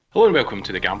Hello and welcome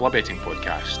to the Gambler Betting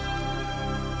Podcast.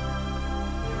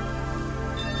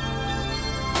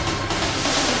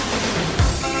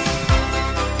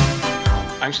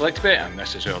 I'm SelectBet and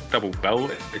this is our double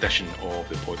bill edition of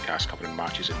the podcast covering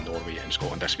matches in Norway and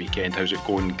Scotland this weekend. How's it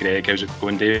going, Greg? How's it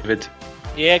going, David?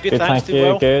 Yeah, good, thanks. Thank you.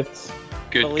 Well. Good.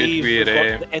 We've got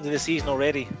the end of the season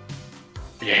already.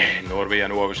 Yeah, Norway. I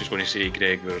know I was just going to say,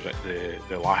 Greg, we're at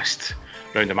the last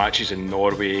round of matches in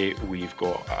Norway. We've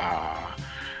got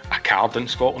a card in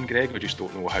Scotland, Greg. We just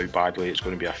don't know how badly it's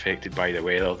going to be affected by the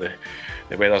weather.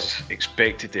 The weather's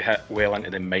expected to hit well into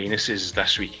the minuses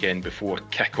this weekend before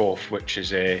kick-off, which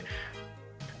is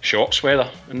shorts weather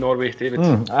in Norway,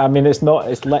 David. I mean, it's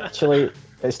literally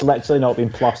not been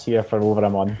plus here for over a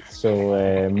month. So,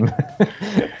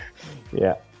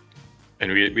 yeah.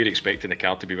 And we're expecting the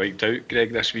card to be wiped out,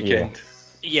 Greg, this weekend.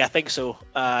 Yeah, I think so.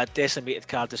 Decimated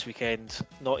card this weekend.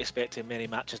 Not expecting many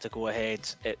matches to go ahead.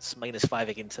 It's -5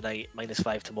 again tonight,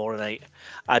 -5 tomorrow night.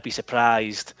 I'd be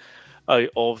surprised out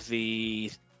of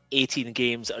the 18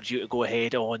 games that are due to go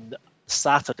ahead on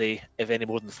Saturday if any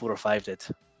more than 4 or 5 did,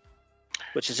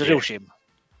 which is a real shame.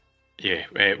 Yeah,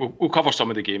 we'll cover some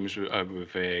of the games. We've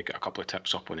got a couple of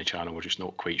tips up on the channel. We're just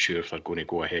not quite sure if they're going to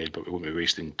go ahead, but we won't be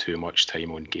wasting too much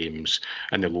time on games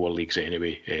in the lower leagues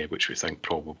anyway, which we think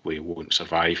probably won't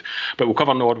survive. But we'll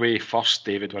cover Norway first,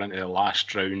 David. We're into the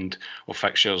last round of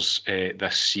fixtures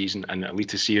this season in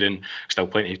Eliteserien. Still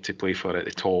plenty to play for at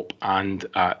the top and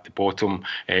at the bottom.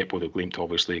 Both have Glimt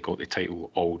obviously got the title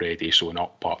already sewn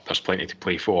up, but there's plenty to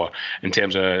play for in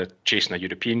terms of chasing a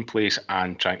European place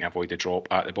and trying to avoid the drop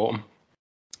at the bottom.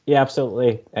 Yeah,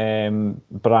 absolutely. Brann,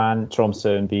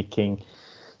 Tromsø and Viking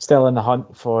still in the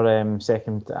hunt for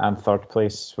second and third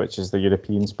place, which is the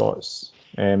European spots.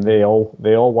 They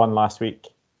all won last week,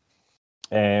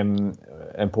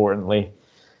 importantly.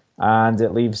 And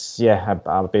it leaves,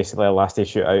 basically a last day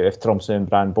shootout. If Tromsø and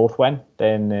Brann both win,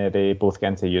 then they both get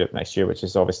into Europe next year, which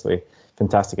is obviously a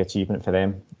fantastic achievement for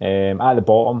them. At the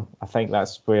bottom, I think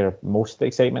that's where most of the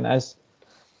excitement is.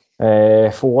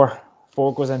 Four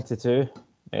goes into 2.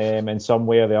 In some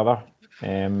way or the other.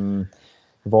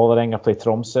 Vålerenga play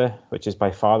Tromsø, which is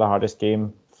by far the hardest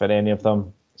game for any of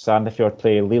them. Sandefjord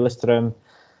play Lillestrøm,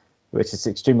 which is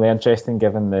extremely interesting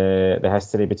given the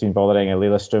history between Vålerenga and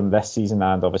Lillestrøm this season,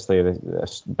 and obviously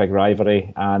the big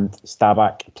rivalry. And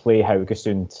Stabæk play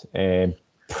Haugesund,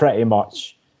 pretty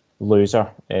much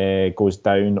loser goes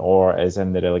down or is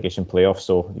in the relegation playoff.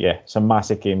 So yeah, some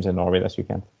massive games in Norway this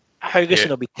weekend. Haugesund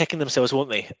will be kicking themselves, won't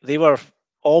they? They were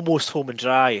almost home and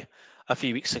dry a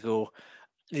few weeks ago.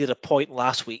 They had a point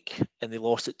last week and they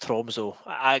lost at Tromsø.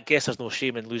 I guess there's no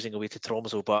shame in losing away to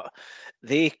Tromsø, but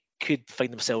they could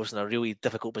find themselves in a really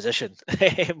difficult position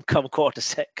come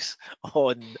 6:15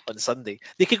 on Sunday.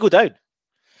 They could go down.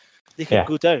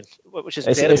 Go down, which is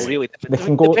really they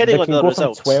can go from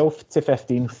 12th to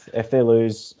 15th if they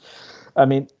lose. I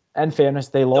mean, in fairness,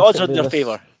 they lost. The odds are in their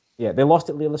favour. Yeah, they lost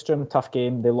at Lillestrøm, tough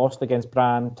game. They lost against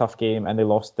Brann, tough game, and they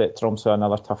lost at Tromsø,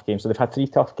 another tough game. So they've had 3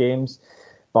 tough games.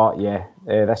 But yeah,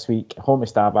 this week, home to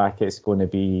Stabæk, it's going to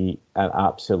be an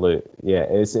absolute,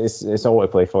 it's all to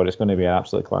play for. It's going to be an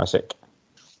absolute classic.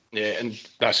 Yeah, and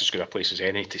that's as good a place as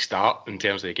any to start in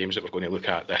terms of the games that we're going to look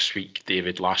at this week.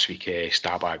 David, last week,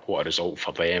 Stabæk, what a result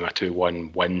for them, a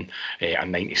 2-1 win, a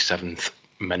 97th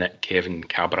minute Kevin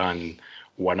Cabran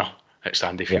winner at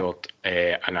Sandefjord,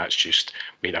 and that's just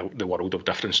made the world of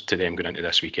difference to them going into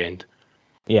this weekend.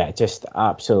 Yeah, just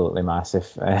absolutely massive.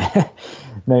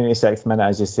 96th minute,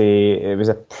 as you say, it was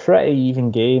a pretty even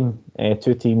game.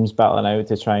 2 teams battling out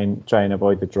to try and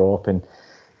avoid the drop. And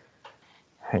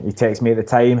I think you text me at the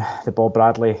time, the Bob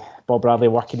Bradley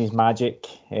working his magic,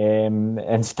 and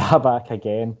Stabæk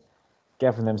again,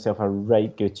 giving themselves a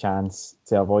right good chance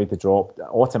to avoid the drop,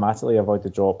 automatically avoid the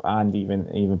drop, and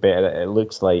even better, it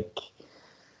looks like.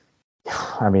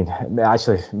 I mean,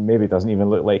 actually, maybe it doesn't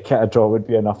even look like a draw would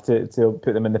be enough to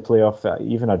put them in the playoff.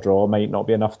 Even a draw might not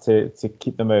be enough to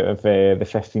keep them out of the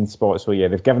 15th spot. So yeah,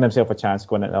 they've given themselves a chance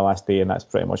going into the last day, and that's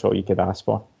pretty much all you could ask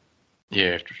for.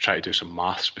 Yeah, try to do some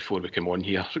maths before we come on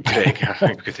here, Greg. I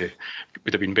think it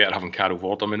would have been better having Carol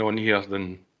Vorderman on here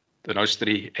than us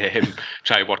three.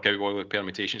 Try to work out all the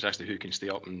permutations as to who can stay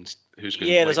up and who's going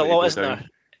to. Yeah, there's a lot, isn't there?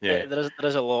 Yeah, there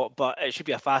is a lot, but it should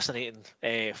be a fascinating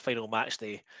final match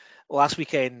day. Last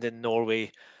weekend in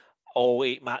Norway, all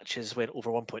 8 matches went over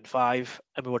 1.5,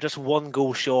 and we were just 1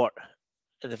 goal short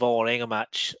in the Vålerenga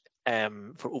match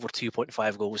for over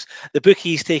 2.5 goals. The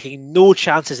bookies taking no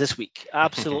chances this week,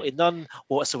 absolutely none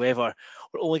whatsoever.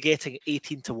 We're only getting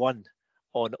 18-1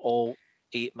 on all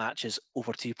 8 matches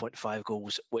over 2.5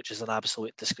 goals, which is an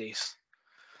absolute disgrace.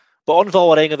 But on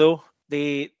Vålerenga though,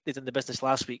 they did the business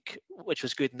last week, which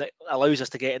was good, and it allows us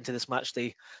to get into this match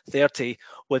day 30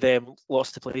 with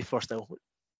lots to play for still.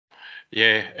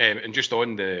 Yeah, and just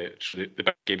on the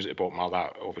big games at the bottom of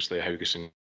that, obviously Haugesund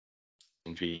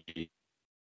v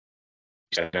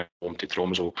home to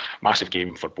Tromsø, massive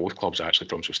game for both clubs actually.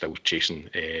 Tromsø still chasing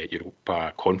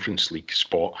Europa Conference League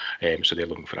spot, so they're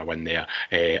looking for a win there.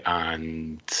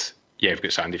 And yeah, we've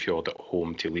got Sandefjord at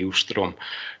home to Lillestrøm.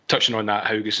 Touching on that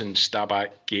Haugesund Stabæk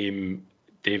game,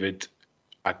 David,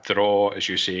 a draw, as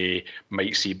you say,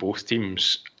 might see both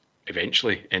teams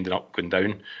eventually ending up going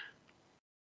down.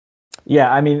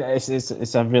 Yeah, I mean it's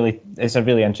a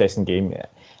really interesting game.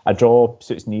 A draw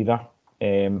suits neither.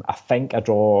 I think a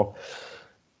draw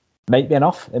might be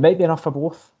enough. It might be enough for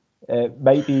both. It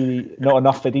might be not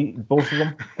enough for both of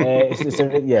them.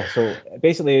 So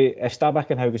basically, if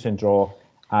Stabæk and Haugesund draw,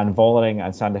 and Vålerenga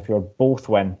and Sandefjord both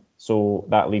win, so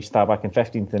that leaves Stabæk in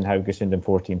 15th and Haugesund in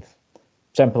 14th.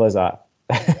 Simple as that.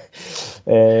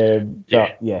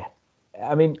 Yeah.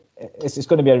 I mean, it's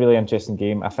going to be a really interesting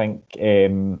game. I think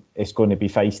it's going to be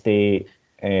feisty.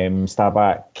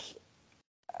 Stabæk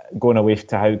going away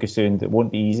to Haugesund, it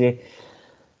won't be easy.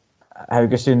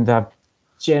 Haugesund have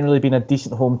generally been a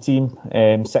decent home team.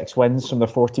 6 wins from their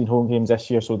 14 home games this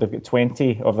year, so they've got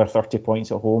 20 of their 30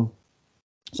 points at home.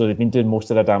 So they've been doing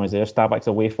most of their damage there. Stabæk's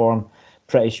away form,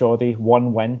 pretty shoddy.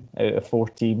 1 win out of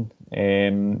 14.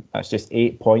 That's just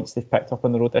 8 points they've picked up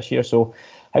on the road this year. So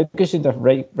Haugesund are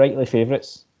rightly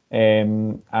favourites.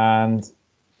 And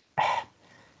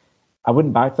I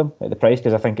wouldn't back them at the price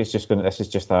because I think it's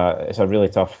a really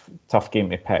tough game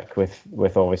to pick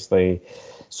with obviously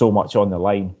so much on the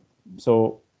line.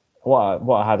 So what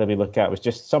I had to look at was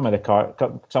just some of the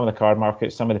card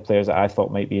markets, some of the players that I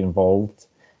thought might be involved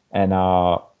in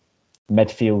a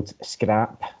midfield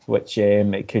scrap, which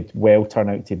it could well turn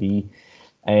out to be.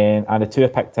 And the two I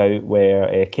picked out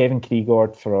were Kevin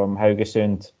Kriegord from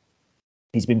Haugesund.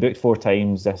 He's been booked 4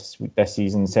 times this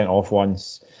season, sent off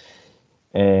once.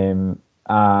 And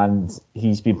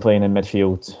he's been playing in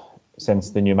midfield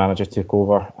since the new manager took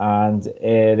over. And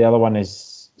the other one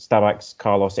is Stabæk's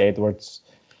Carlos Edwards.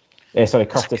 Curtis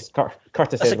That's Edwards.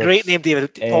 That's a great name,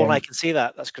 David. Paul and I can say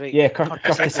that. That's great. Yeah,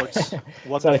 Curtis Edwards.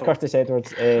 Curtis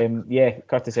Edwards.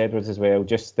 Curtis Edwards as well.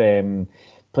 Just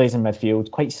plays in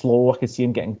midfield, quite slow. I could see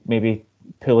him maybe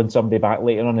pulling somebody back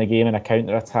later on in the game in a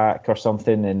counter attack or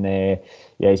something. And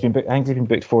he's been booked. I think he's been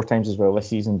booked 4 times as well this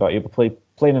season. But he'll be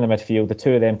playing in the midfield. The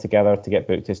two of them together to get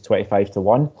booked is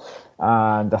 25-1.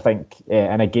 And I think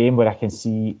in a game where I can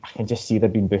just see there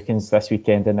being bookings this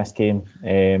weekend in this game.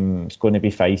 It's going to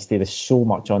be feisty. There's so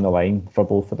much on the line for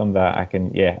both of them that I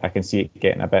can see it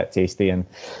getting a bit tasty. And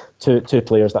two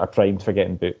players that are primed for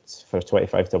getting booked for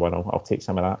 25-1. I'll take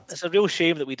some of that. It's a real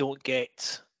shame that we don't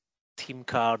get team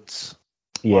cards.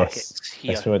 Yes,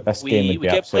 here. We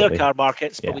get player card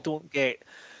markets, but we don't get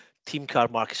team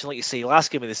card markets. And like you say,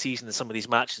 last game of the season in some of these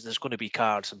matches, there's going to be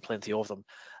cards and plenty of them.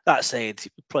 That said,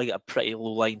 you probably get a pretty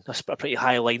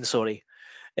high line,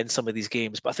 in some of these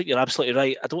games. But I think you're absolutely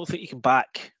right. I don't think you can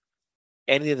back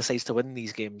any of the sides to win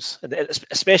these games, and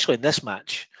especially in this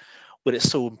match where it's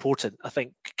so important. I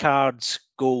think cards,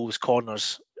 goals,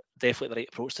 corners, definitely the right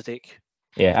approach to take.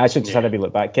 Yeah, I should just have a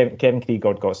look back. Kevin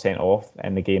Kriegord got sent off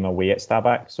in the game away at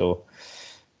Stabæk, so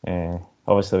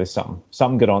obviously there's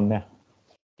something good on there.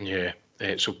 Yeah,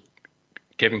 so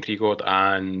Kevin Kriegord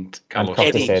and Carlos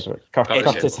Curtis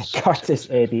Edwards. Curtis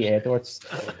Eddie Edwards.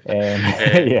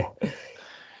 Yeah.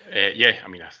 I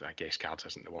mean, I guess cards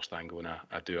isn't the worst angle in a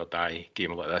do or die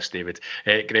game like this, David.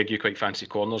 Greg, you quite fancy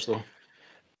corners though?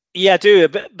 Yeah, I do. A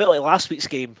bit like last week's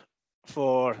game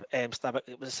for Stabæk.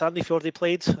 It was Sandefjord they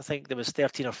played. I think there was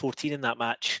 13 or 14 in that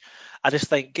match. I just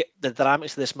think the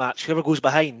dynamics of this match, whoever goes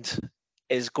behind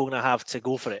is going to have to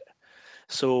go for it.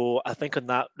 So I think in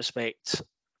that respect,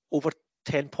 over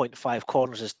 10.5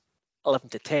 corners is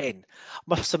 11-10. I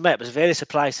must admit, I was very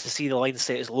surprised to see the line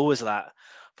set as low as that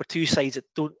for two sides that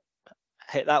don't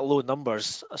hit that low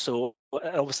numbers. So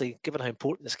obviously, given how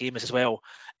important this game is as well,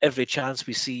 every chance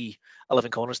we see 11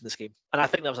 corners in this game. And I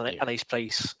think that was a nice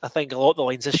price. I think a lot of the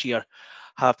lines this year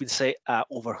have been set at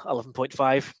over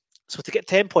 11.5. So to get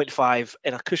 10.5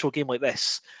 in a crucial game like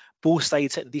this, both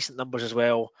sides hitting decent numbers as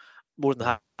well, more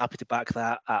than happy to back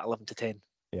that at 11-10.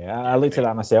 Yeah, I looked at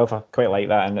that myself. I quite like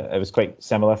that, and it was quite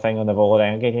similar thing on the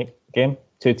Vålerenga game.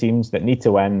 Two teams that need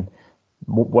to win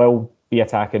will be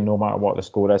attacking no matter what the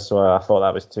score is. So I thought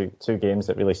that was two games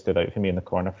that really stood out for me in the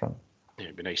corner front. Yeah,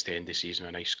 it'd be nice to end the season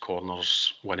with a nice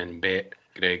corners winning bet,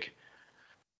 Greg.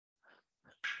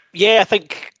 Yeah, I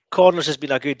think corners has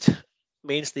been a good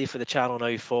mainstay for the channel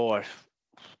now for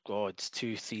God,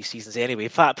 2-3 seasons anyway. In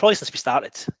fact, probably since we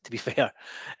started, to be fair.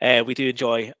 We do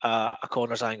enjoy a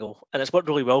corners angle, and it's worked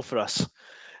really well for us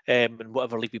in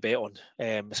whatever league we bet on,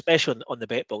 especially on the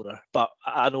bet builder. But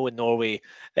I know in Norway,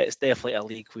 it's definitely a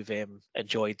league we've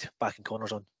enjoyed backing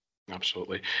corners on.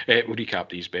 Absolutely. We'll recap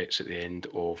these bets at the end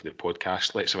of the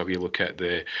podcast. Let's have a wee look at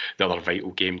the other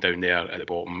vital game down there at the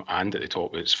bottom and at the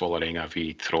top. It's Vålerenga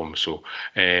v Tromsø.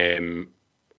 And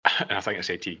I think I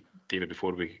said to you, David,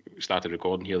 before we started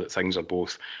recording here, that things are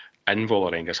both in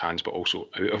Vålerenga's hands but also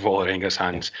out of Vålerenga's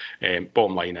hands.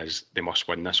 Bottom line is they must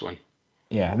win this one.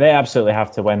 Yeah, they absolutely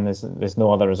have to win. There's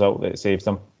no other result that saves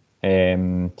them.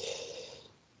 I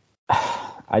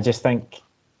just think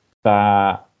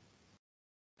that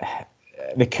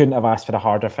they couldn't have asked for a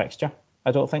harder fixture,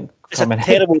 I don't think. It's a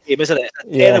terrible game, isn't it?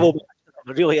 It's a terrible game.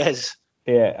 It really is.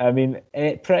 Yeah, I mean,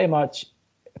 pretty much,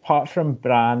 apart from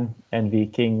Brann and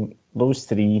Viking, those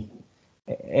three,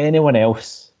 anyone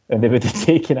else, and they would have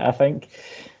taken it, I think.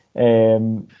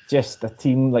 Just a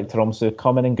team like Tromsø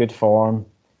coming in good form,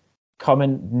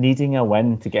 coming needing a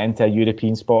win to get into a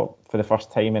European spot for the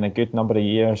first time in a good number of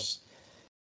years.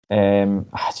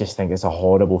 I just think it's a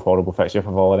horrible fixture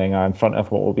for Vålerenga in front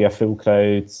of what will be a full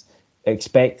crowd,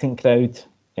 expecting them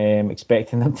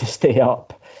to stay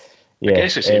up. Yeah, I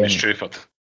guess the same is true for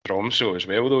Tromsø as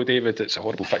well, though, David. It's a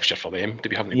horrible fixture for them to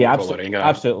be having to go to Vålerenga.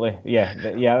 Absolutely, yeah,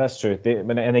 that's true.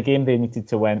 In a game they needed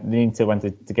to win,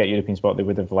 to get European spot. They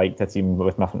would have liked a team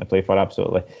with nothing to play for.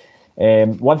 Absolutely.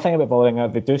 One thing about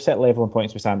Vålerenga, they do sit level in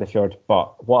points with Sandefjord,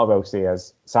 but what I will say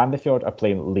is Sandefjord are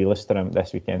playing Lillestrøm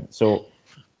this weekend, so.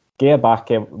 Geir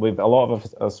Bakke, a lot of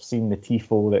us have seen the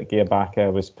tifo that Geir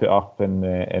Bakke was put up in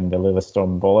the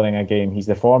Lillestrøm Vålerenga game. He's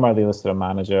the former Lillestrøm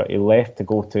manager. He left to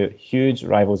go to huge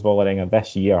rivals Vålerenga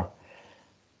this year.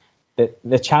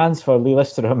 The chance for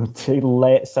Lillestrøm to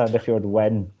let Sandefjord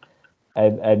win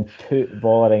and put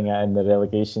Vålerenga in the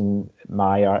relegation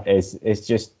mire is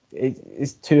just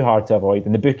it's too hard to avoid.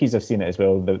 And the bookies have seen it as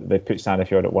well. They put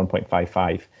Sandefjord at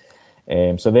 1.55.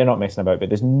 So they're not messing about. But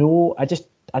there's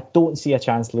I don't see a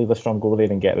chance Lillestrøm go there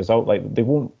and get a result. Like they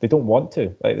don't want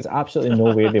to. Like there's absolutely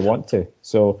no way they want to.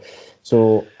 So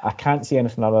I can't see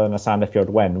anything other than a Sandefjord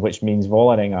win, which means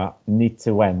Vålerenga need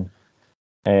to win.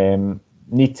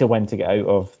 Need to win to get out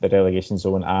of the relegation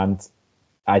zone, and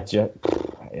they've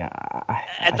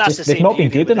not been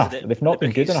good enough. They've not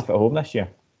been good enough at home this year.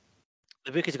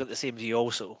 The bookies have got the same view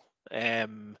also.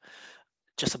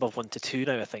 Just above 1-2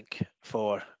 now, I think,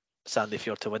 for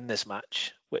Sandefjord to win this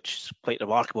match, which is quite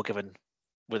remarkable given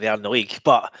where they are in the league.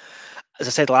 But as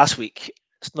I said last week,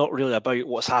 it's not really about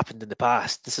what's happened in the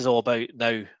past. This is all about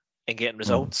now and getting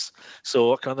results.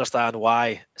 So I can understand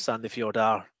why Sandefjord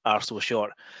are so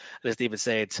short. And as David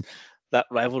said, that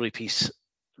rivalry piece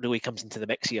really comes into the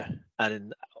mix here.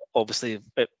 And obviously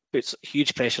it puts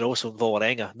huge pressure also on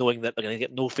Vålerenga, knowing that they're going to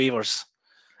get no favours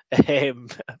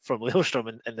from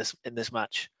Lillestrøm in this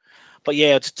match. But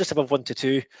yeah, it's just above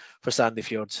 1-2 for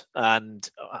Sandefjord, and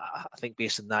I think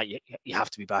based on that, you have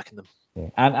to be backing them. Yeah.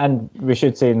 And we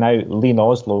should say now, Lyn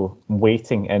Oslo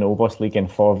waiting in Obos-ligaen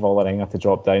for Vålerenga to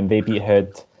drop down. They beat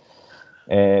Hood.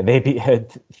 They beat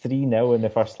Hood 3-0 in the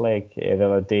first leg the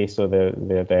other day, so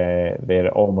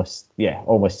they're almost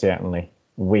certainly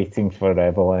waiting for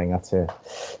Vålerenga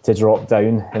to drop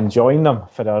down and join them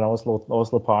for an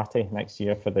Oslo party next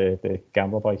year for the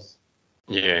Gambler Boys.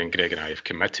 Yeah, and Greg and I have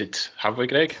committed. Have we,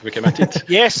 Greg? We committed?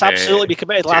 Yes, absolutely. We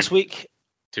committed last week.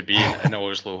 To be in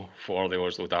Oslo for the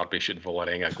Oslo Derby should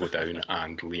Vålerenga go down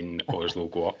and Lyn Oslo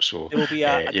go up. So there will be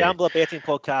a Gambler betting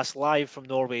podcast live from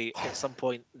Norway at some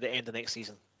point at the end of next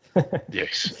season.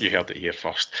 Yes, you heard it here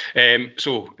first.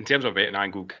 So in terms of betting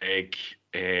angle, Greg,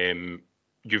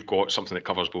 you've got something that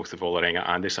covers both the Vålerenga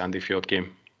and the Sandefjord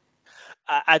game.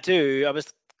 I do. I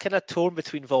was kind of torn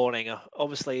between Vålerenga.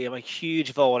 Obviously, I'm a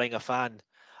huge Vålerenga fan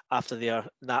after their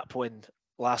nap win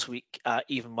last week at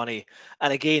even money.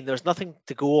 And again, there's nothing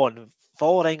to go on.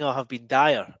 Vålerenga have been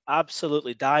dire,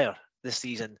 absolutely dire this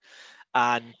season.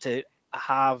 And to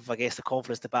have, I guess, the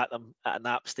confidence to back them at a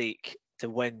nap stake to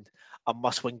win a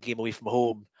must-win game away from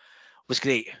home was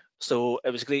great. So it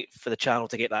was great for the channel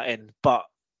to get that in. But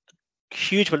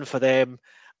huge win for them.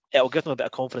 It'll give them a bit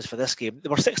of confidence for this game. They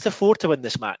were 6-4 to win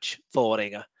this match,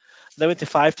 Vålerenga. Now into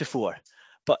 5-4.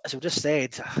 But as we just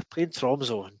said, playing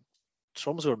Tromsø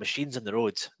are machines on the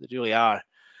road. They really are.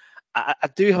 I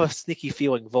do have a sneaky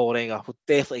feeling Vålerenga will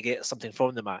definitely get something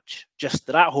from the match. Just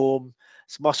they're at home.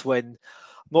 It's a must win. I'm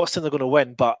not saying they're going to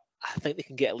win, but I think they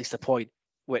can get at least a point,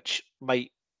 which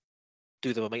might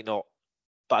do them or might not.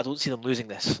 But I don't see them losing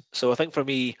this. So I think for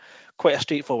me, quite a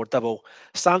straightforward double.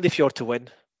 Sandefjord to win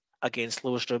against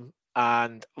Lillestrøm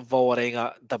and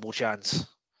Vålerenga double chance.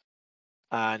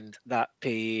 and that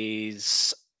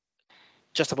pays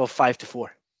just above 5-4.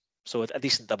 So a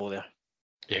decent double there.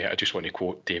 Yeah, I just want to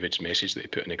quote David's message that he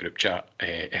put in the group chat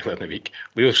earlier in the week.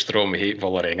 Leo Strom hate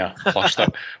Vålerenga,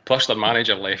 plus their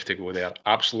manager left to go there.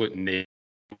 Absolute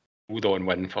nailed-on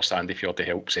win for Sandefjord to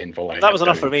help send Vålerenga. That was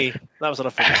enough for me.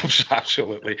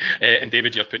 Absolutely. And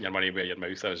David, you're putting your money where your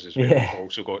mouth is as well. Yeah. You've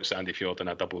also got Sandefjord in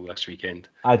a double this weekend.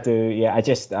 I do, yeah.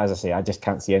 As I say, I just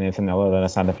can't see anything other than a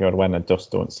Sandefjord win. I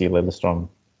just don't see Lillestrøm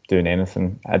doing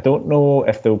anything. I don't know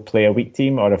if they'll play a weak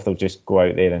team or if they'll just go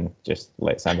out there and just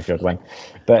let Sandefjord win.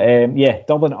 But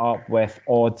doubling it up with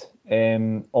Odd.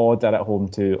 Odd are at home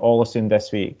to Ålesund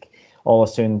this week.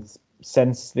 Ålesund,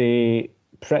 since they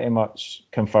pretty much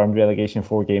confirmed relegation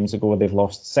 4 games ago, they've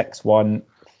lost 6-1,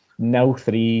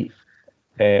 0-3,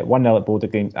 1-0 at Bodø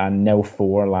Glimt and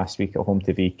 0-4 last week at home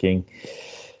to Viking.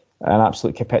 An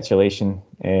absolute capitulation.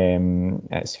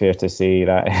 It's fair to say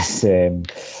that is,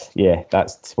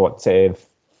 that's what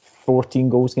 14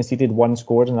 goals conceded, 1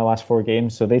 scored in the last 4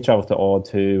 games. So they travel to Odd,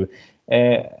 who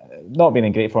not been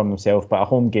in great form themselves, but a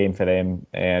home game for them.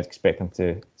 I expect them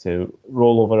to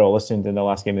roll over Ålesund in the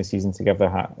last game of the season to give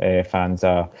their fans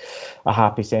a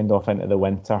happy send off into the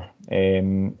winter.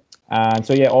 And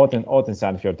so Odd and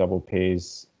Sandefjord double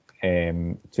pays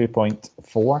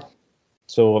 2.4.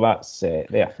 So that's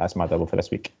my double for this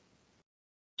week.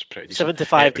 It's pretty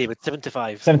 7-5, David.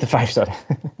 7-5. 7-5, sorry.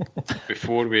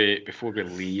 Before we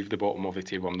leave the bottom of the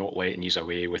table, I'm not letting you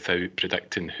away without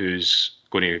predicting who's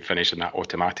going to finish in that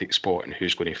automatic spot and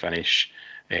who's going to finish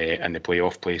in the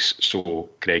playoff place. So,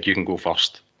 Greg, you can go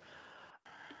first.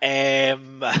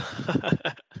 In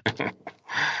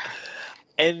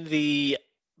the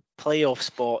playoff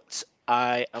spot,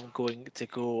 I am going to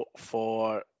go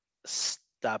for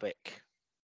Stabæk.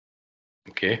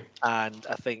 Okay. And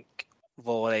I think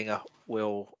Vålerenga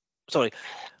will... Sorry,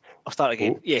 I'll start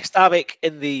again. Oh. Yeah, Stabæk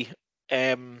in the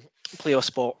playoff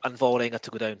spot and Vålerenga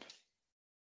to go down.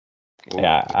 Oh,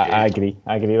 yeah, okay. I agree.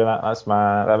 I agree with that.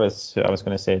 That was what I was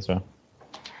going to say as well.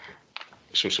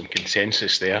 So some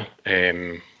consensus there.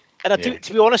 And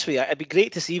to be honest with you, it'd be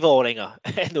great to see Vålerenga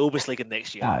in the Obos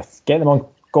next year. Get them on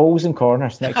goals and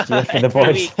corners next year for the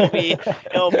boys.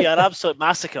 It'll be an absolute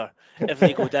massacre if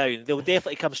they go down. They'll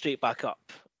definitely come straight back up.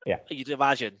 Yeah, you'd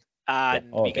imagine.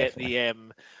 And we get the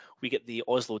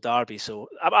Oslo derby. So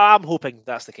I'm hoping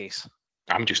that's the case.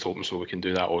 I'm just hoping so we can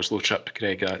do that Oslo trip,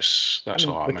 Greg. That's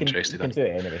all I'm interested in. We can do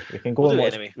it anyway.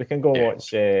 We can go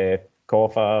watch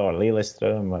Koffa or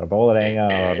Lillestrøm or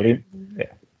Vålerenga or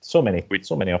so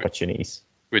many opportunities.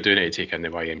 We do need to take in the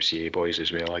YMCA boys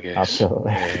as well, I guess.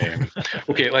 Absolutely.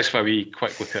 Okay, let's have a wee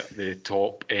quick look at the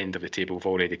top end of the table. We've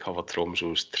already covered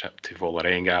Tromsø's trip to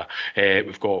Vålerenga.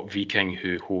 We've got Viking,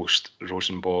 who host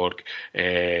Rosenborg.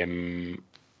 They're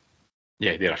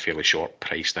a fairly short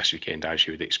price this weekend, as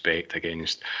you would expect,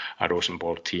 against a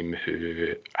Rosenborg team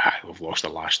who have lost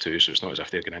their last 2, so it's not as if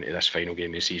they're going into this final game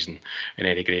of the season in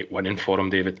any great winning for them,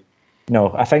 David.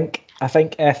 No, I think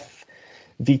if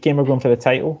Viking were going for the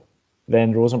title,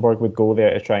 then Rosenborg would go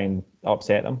there to try and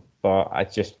upset them. But I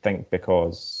just think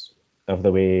because of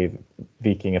the way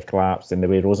Viking have collapsed and the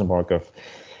way Rosenborg have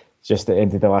just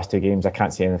ended the last 2 games, I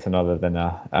can't see anything other than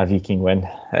a Viking win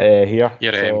here.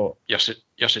 You're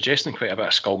suggesting quite a bit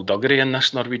of skullduggery in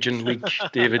this Norwegian league,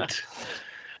 David.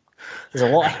 There's a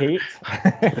lot of hate.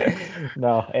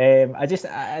 No, I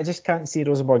just can't see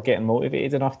Rosenborg getting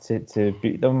motivated enough to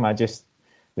beat them.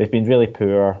 They've been really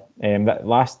poor.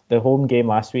 The home game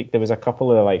last week, there was a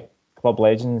couple of club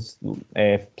legends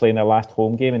playing their last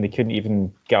home game, and they couldn't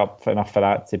even get up enough for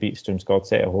that to beat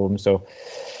Strømsgodset at home. So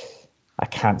I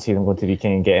can't see them going to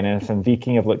Viking and getting anything.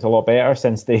 Viking have looked a lot better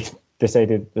since they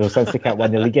decided, since they can't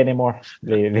win the league anymore.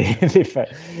 They've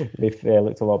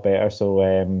looked a lot better. So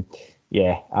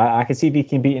I can see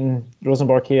Viking beating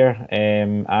Rosenborg here.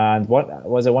 And what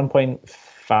was it,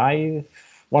 1.5?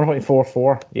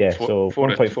 1.44, yeah. 4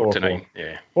 to 9,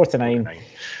 yeah. 4 to 9.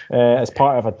 As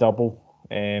part of a double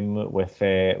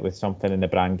with something in the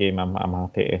Brand game, I'm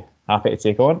happy to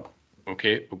take on.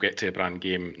 Okay, we'll get to the Brand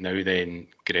game now. Then,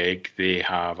 Greg, they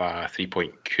have a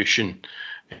 3-point cushion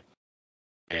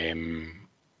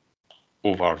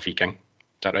over Viking. Is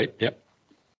that right? Yep.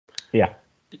 Yeah.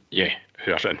 Yeah,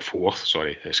 who are in 4th.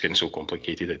 Sorry, it's getting so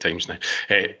complicated at times now.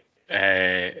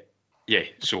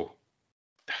 So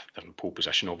they're in pole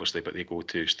position, obviously, but they go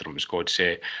to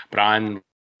Strømsgodset. Brann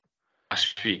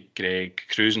last week, Greg,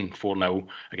 cruising 4-0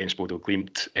 against Bodø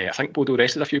Glimt. I think Bodø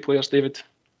rested a few players, David.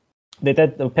 They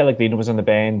did. Pellegrino was on the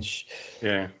bench.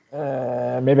 Yeah.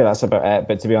 Maybe that's about it.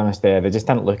 But to be honest, they just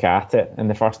didn't look at it in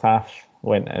the first half.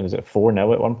 It was at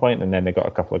 4-0 at one point, and then they got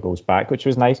a couple of goals back, which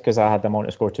was nice because I had them on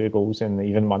to score 2 goals in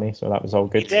even money, so that was all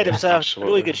good. He did. It was a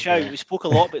Absolutely, really good shout. yeah. We spoke a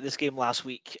lot about this game last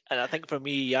week, and I think for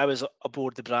me, I was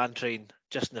aboard the Brand train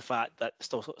just in the fact that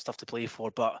still stuff to play for.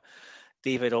 But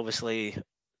David obviously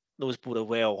knows Boro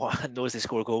well and knows they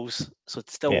score goals, so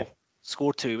to still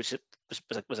score 2, which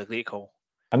was a great call.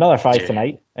 Another 5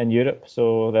 tonight in Europe,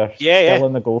 so they're still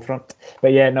in the goal front.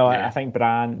 But I think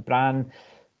Bran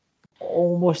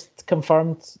almost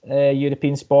confirmed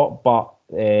European spot, but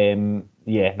that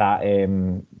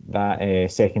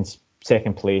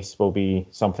second place will be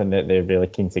something that they're really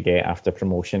keen to get after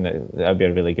promotion. That'll be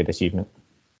a really good achievement.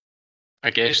 I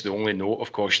guess the only note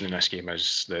of caution in this game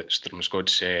is that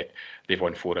Strømsgodset, they've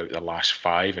won 4 out of their last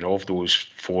 5, and of those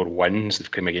 4 wins,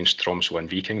 they've come against Tromsø and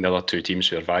Viking, the other 2 teams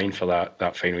who are vying for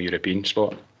that final European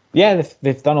spot. Yeah,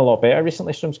 they've done a lot better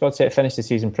recently. Strømsgodset finished the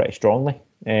season pretty strongly,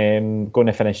 going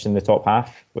to finish in the top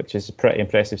half, which is a pretty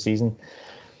impressive season,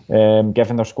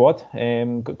 given their squad.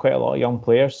 Got quite a lot of young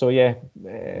players, so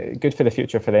good for the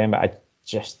future for them. But I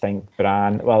just think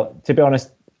Brann, well, to be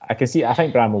honest, I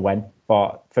think Brann will win,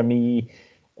 but for me,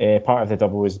 part of the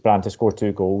double is Brann to score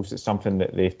 2 goals. It's something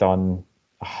that they've done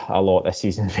a lot this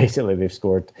season. Basically, they've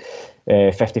scored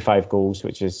 55 goals,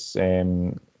 which is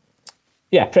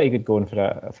pretty good going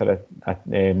for a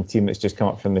team that's just come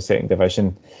up from the second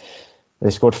division. They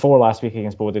scored 4 last week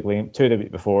against Bodø/Glimt, 2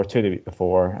 the week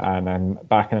before, and I'm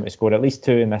backing them to score at least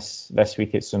 2 in this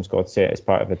week at Strømsgodset as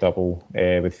part of the double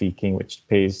with Viking, which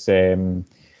pays.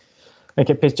 I think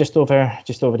it pays just over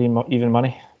even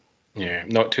money. Yeah,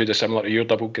 not too dissimilar to your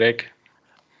double, Greg.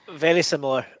 Very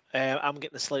similar. I'm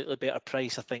getting a slightly better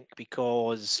price, I think,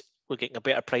 because we're getting a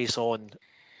better price on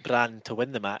Brann to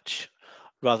win the match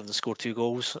rather than score 2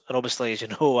 goals. And obviously, as you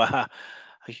know, a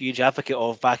huge advocate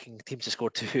of backing teams to score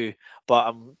 2,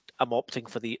 but I'm opting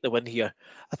for the win here.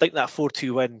 I think that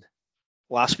 4-2 win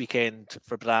last weekend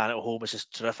for Brann at home is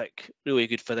just terrific, really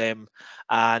good for them.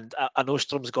 And I know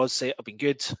Strømsgodset have been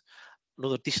good. I know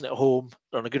they're decent at home.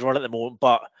 They're on a good run at the moment,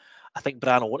 but I think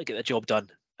Brann will want to get the job done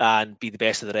and be the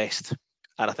best of the rest.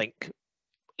 And I think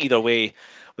either way,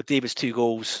 with David's 2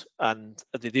 goals, and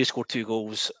if they do score 2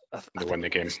 goals, they win the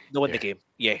game. They win the game,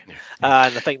 yeah.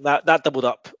 And I think that doubled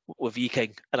up with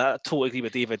Viking, and I totally agree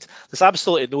with David. There's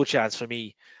absolutely no chance for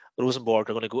me Rosenborg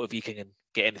are going to go to Viking and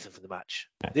get anything from the match.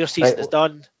 Their season is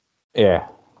done. Yeah.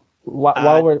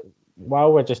 While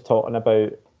we're just talking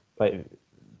about like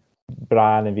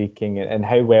Brann and Viking and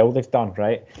how well they've done,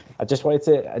 right? I just wanted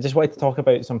to talk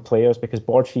about some players because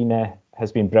Bård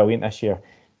has been brilliant this year.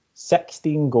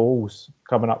 16 goals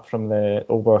coming up from the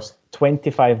over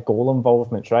 25 goal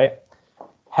involvements, right?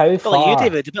 How far? Like you,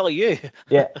 David. A bit like you.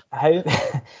 Yeah. How?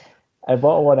 And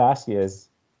what I want to ask you is,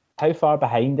 how far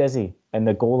behind is he in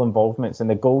the goal involvements and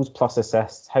the goals plus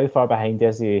assists? How far behind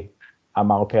is he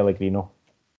Amal Pellegrino?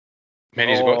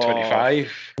 He's got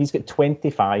 25. He's got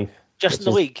 25. Just in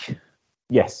the league?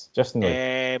 Yes, just in the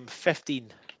league.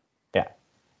 15. Yeah.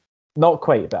 Not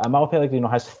quite, but Amal Pellegrino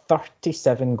has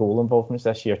 37 goal involvements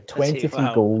this year,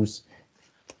 23 goals,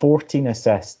 14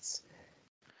 assists.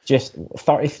 Just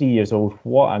 33 years old.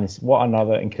 What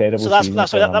another incredible season.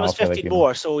 So that was 15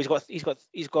 more. So he's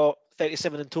got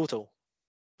 37 in total.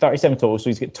 37 total. So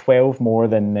he's got 12 more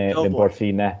than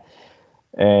Bård.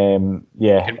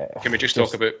 Can we just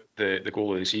talk about the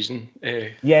goal of the season?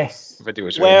 Yes. Video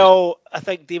as well. Well, I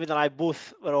think David and I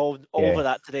both were all over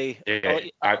that today. Yeah,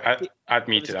 add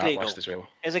me to that list goal as well.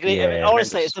 It's a great.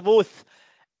 Honestly, it's the most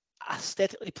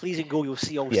aesthetically pleasing goal you'll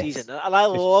see all season, and I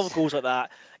love goals like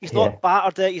that. He's not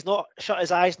battered it. He's not shut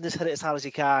his eyes and just hit it as hard as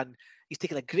he can. He's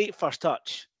taken a great first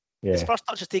touch. His first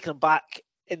touch has taken him back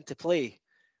into play,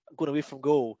 going away from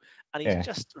goal. And he's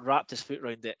just wrapped his foot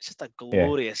around it. It's just a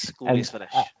glorious finish.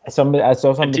 I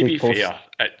saw somebody to be post... fair,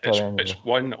 it's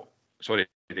one. Sorry,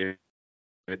 David.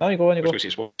 No, you go.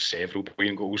 It's one of several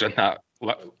brilliant goals in that.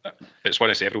 It's one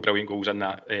of several brilliant goals in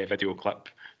that video clip.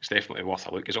 It's definitely worth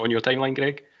a look. Is it on your timeline,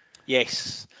 Greg?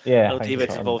 Yes. Yeah.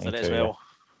 David's involved in it as well.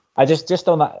 I just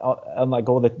on that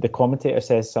goal, the commentator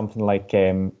says something like,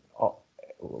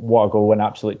 "What a goal! An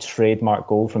absolute trademark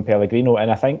goal from Pellegrino." And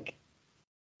I think,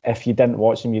 if you didn't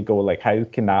watch him, you'd go like, how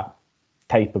can that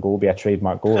type of goal be a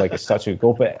trademark goal? Like, it's such a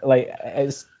goal, but like,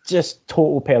 it's just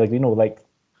total Pellegrino, like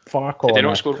far corner. Did they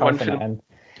not score one from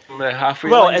the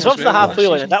halfway line? Well, it's one from the halfway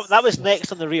line. That was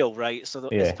next on the reel, right? So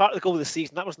it's part of the goal of the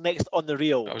season. That was next on the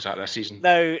reel. That was at this season.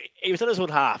 Now, he was in his own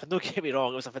half, and don't get me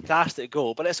wrong, it was a fantastic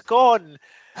goal, but it's gone.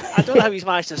 I don't know how he's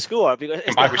managed to score because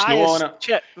it's the highest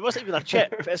chip. It wasn't even a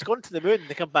chip. It's gone to the moon.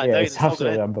 They come back down. It's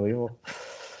absolutely unbelievable.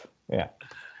 Yeah.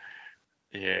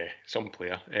 Yeah, some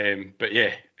player. But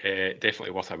yeah,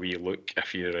 definitely worth a wee look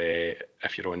if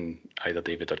you're on either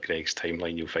David or Greg's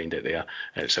timeline. You'll find it there.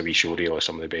 It's a wee show reel of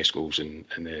some of the best goals in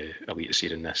the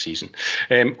Eliteserien this season.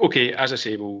 Okay, as I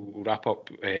say, we'll wrap up.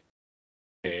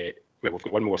 Well, we've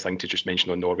got one more thing to just mention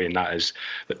on Norway, and that is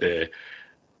that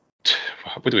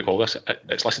what do we call this?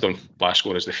 It's listed on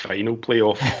Flashscore as the final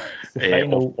playoff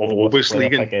final of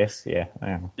Obosligaen, I guess. Yeah.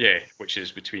 Yeah, which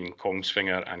is between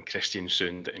Kongsvinger and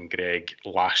Kristiansund, and Greg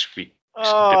last week.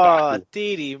 Oh,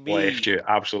 dearie me. Left you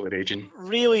absolutely raging.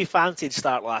 Really fancied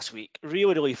start last week.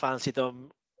 Really fancied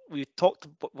them. We talked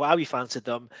about why we fancied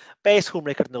them. Best home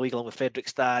record in the league along with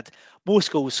Fredrikstad.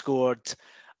 Most goals scored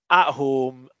at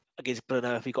home against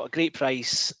Brunna. We got a great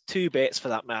price. 2 bets for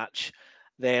that match.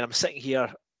 Then I'm sitting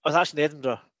here. I was actually in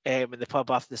Edinburgh in the pub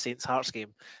after the Saints Hearts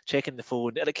game, checking the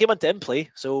phone, and it came into in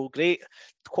play. So great.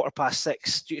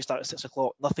 6:15, due to start at 6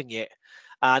 o'clock. Nothing yet,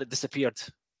 and it disappeared.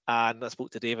 And I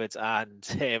spoke to David, and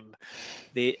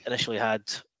they initially had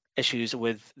issues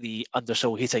with the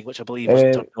undersill heating, which I believe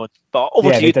wasn't turned on. But over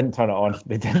to you. They didn't turn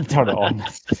it on.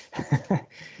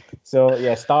 So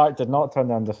yeah, Start did not turn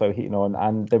the undersill heating on,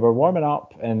 and they were warming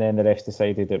up, and then the refs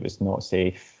decided it was not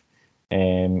safe.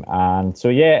 And so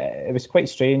yeah, it was quite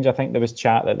strange. I think there was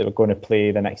chat that they were going to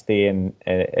play the next day in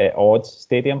at Odd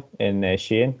Stadium in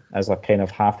Sheehan as a kind of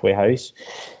halfway house,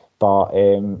 but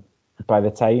by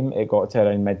the time it got to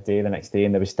around midday the next day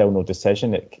and there was still no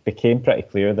decision, it became pretty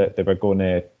clear that they were going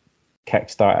to kick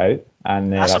Start out.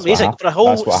 And that's amazing. For a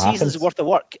whole season's worth of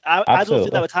work. I don't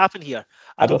think that would happen here.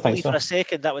 I don't believe for a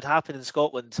second that would happen in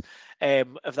Scotland.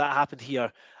 If that happened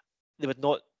here, they would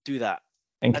not do that.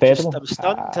 Incredible. I'm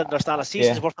stunned to understand a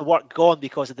season's worth of work gone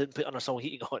because they didn't put undersill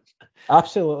heating on.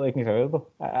 Absolutely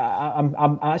incredible.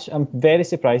 I'm very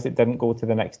surprised it didn't go to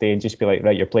the next day and just be like,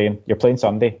 right, you're playing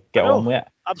Sunday, get on with it.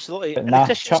 Absolutely. And the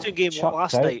Kristiansund game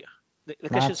last night, the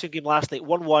Kristiansund game last night,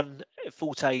 1-1 at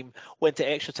full time, went to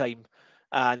extra time,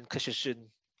 and Kristiansund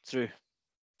through.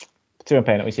 2 in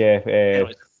penalties, yeah.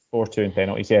 4-2 in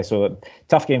penalties, yeah. So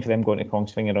tough game for them going to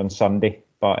Kongsvinger on Sunday,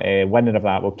 but winning of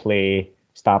that will play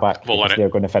Stabæk because they're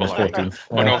going to finish 14th.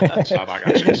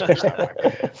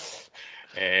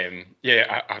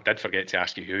 Yeah, I did forget to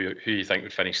ask you who you think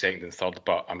would finish second and third,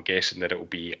 but I'm guessing that it will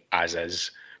be as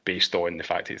is based on the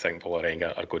fact that you think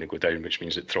Vålerenga are going to go down, which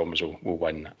means that Troms will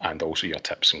win, and also your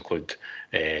tips include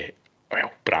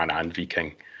Brann and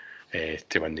Viking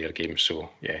to win their games. So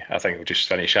yeah, I think we'll just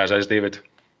finish as is, David.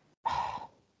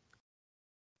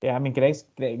 Yeah, I mean, Greg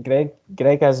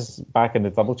is back in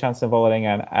the double chance in Vålerenga,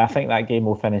 and I think that game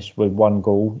will finish with 1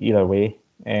 goal either way.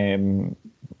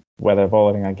 Whether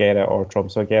Vålerenga get it or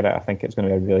Tromsø get it, I think it's going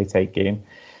to be a really tight game.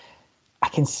 I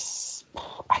can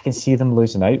see them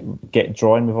losing out,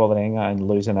 drawing with Vålerenga and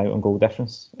losing out on goal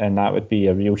difference, and that would be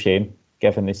a real shame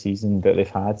given the season that they've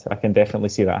had. I can definitely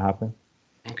see that happening.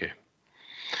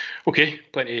 Okay,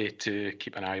 plenty to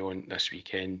keep an eye on this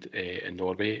weekend in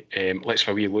Norway. Let's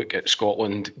have a wee look at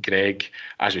Scotland. Greg,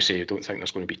 as we say, I don't think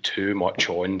there's going to be too much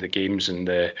on. The games in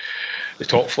the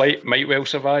top flight might well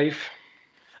survive.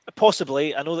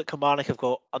 Possibly. I know that Kilmarnock have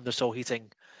got undersill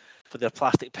heating for their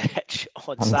plastic pitch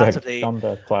on Saturday.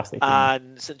 Under plastic.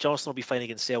 And St Johnstone will be fine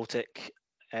against Celtic.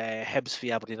 Hibs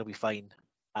v Aberdeen will be fine.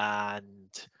 And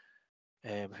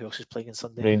who else is playing on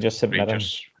Sunday? Rangers St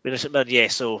Mirren. Yeah,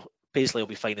 so Paisley will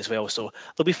be fine as well. So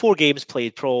there'll be 4 games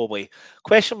played probably.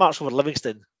 Question marks over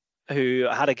Livingston, who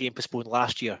had a game postponed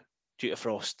last year due to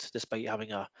frost, despite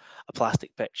having a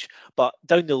plastic pitch. But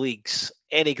down the leagues,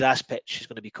 any grass pitch is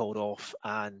going to be called off,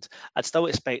 and I'd still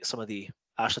expect some of the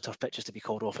AstroTurf pitches to be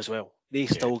called off as well. They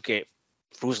still get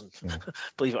frozen,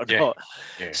 believe it or not.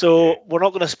 We're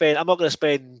not going to spend. I'm not going to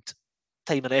spend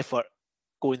time and effort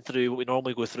going through what we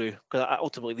normally go through, because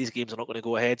ultimately these games are not going to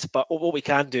go ahead. But what we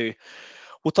can do,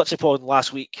 we'll touch upon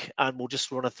last week, and we'll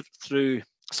just run through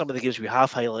some of the games we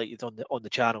have highlighted on the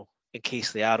channel in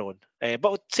case they are on.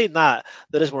 But saying that,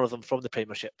 there is one of them from the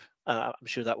Premiership. I'm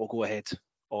sure that will go ahead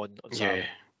on Saturday.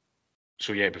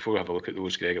 So yeah, before we have a look at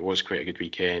those, Greg, it was quite a good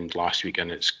weekend last week,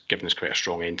 and it's given us quite a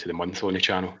strong end to the month on the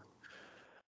channel.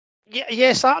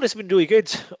 Yeah, Saturday's been really good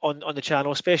on the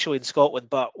channel, especially in Scotland,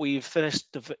 but we've finished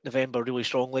November really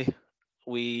strongly.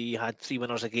 We had 3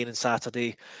 winners again on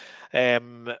Saturday.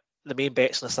 The main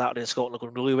bets on the Saturday in Scotland are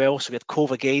going really well. So we had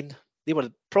Cove again. They were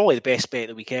probably the best bet of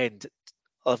the weekend,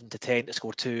 11 to 10 to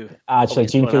score 2. Actually,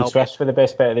 Genefield Swifts were the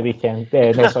best bet of the weekend.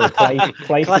 Clyde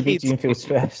to beat Genefield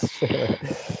Swifts.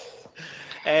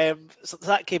 So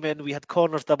that came in. We had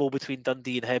corners double between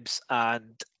Dundee and Hibs,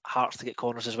 and Hearts to get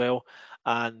corners as well.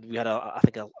 And we had I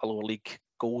think a lower league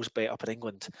goals bet up in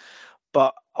England.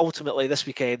 But ultimately, this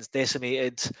weekend's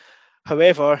decimated.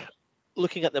 However,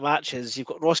 looking at the matches, you've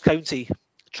got Ross County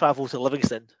travel to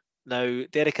Livingston. Now,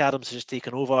 Derek Adams has just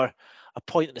taken over, a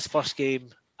point in his first game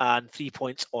and 3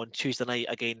 points on Tuesday night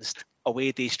against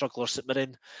away day struggler St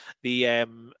Mirren.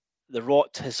 The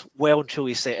rot has well and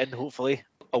truly set in, hopefully,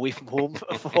 away from home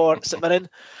for St Mirren.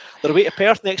 They're away to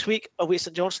Perth next week, away to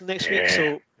St Johnstone next week,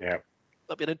 so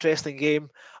that'll be an interesting game.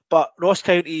 But Ross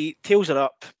County tails it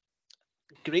up,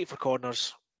 great for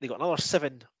corners. They got another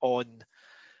 7 on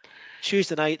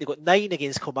Tuesday night. They got 9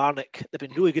 against Kilmarnock. They've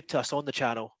been really good to us on the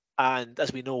channel. And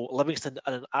as we know, Livingston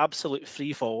are an absolute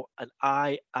free fall, and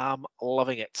I am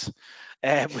loving it.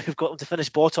 We've got them to finish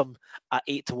bottom at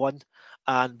 8-1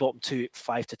 and bottom 2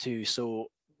 5-2. So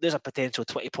there's a potential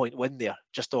 20-point win there,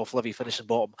 just off Livy finishing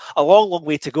bottom. A long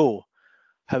way to go.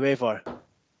 However,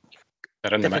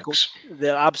 they're in the mix.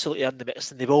 They're absolutely in the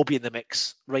mix, and they will be in the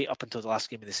mix right up until the last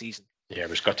game of the season. Yeah, I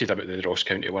was gutted about the Ross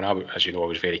County one. As you know, I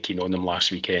was very keen on them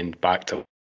last weekend, back to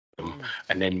them,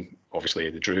 and then obviously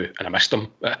they drew, and I missed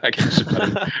them against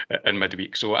in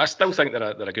midweek. So I still think they're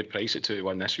a good price at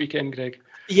 2-1 this weekend, Greg.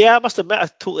 Yeah, I must admit, I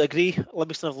totally agree.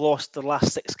 Livingston have lost their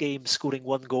last 6 games, scoring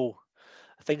 1 goal.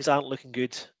 Things aren't looking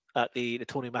good at the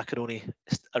Tony Macaroni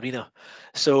Arena.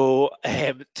 So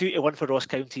 2-1 for Ross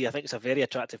County, I think it's a very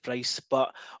attractive price,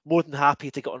 but more than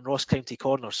happy to get on Ross County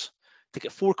corners. To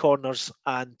get 4 corners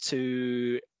and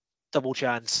to double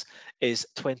chance is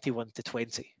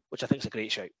 21-20, which I think is a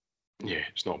great shout. Yeah,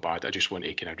 it's not bad. I just want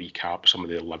to kind of recap some of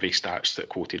the Livy stats that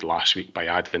quoted last week by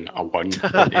adding a 1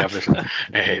 onto everything.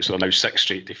 So they're now 6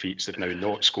 straight defeats. They've now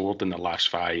not scored in the last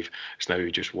 5. It's now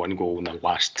just 1 goal in the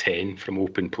last 10 from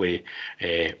open play.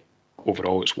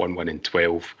 Overall, it's 1 win in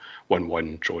 12,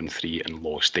 1-1, drawn 3 and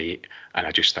lost 8. And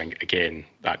I just think, again,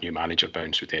 that new manager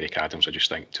bounce with Derek Adams, I just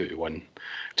think 2-1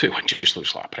 just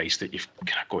looks like a price that you've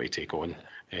kind of got to take on.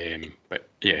 But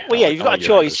yeah. Well, you've got a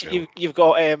choice. Well. You've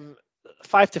got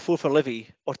 5-4 for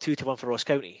Livy or 2-1 for Ross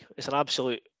County. It's an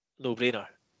absolute no-brainer,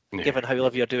 given how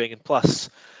Livy are doing. And plus,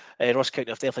 Ross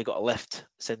County have definitely got a lift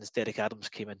since Derek Adams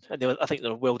came in. And I think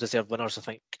they're well-deserved winners, I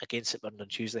think, against St Mirren on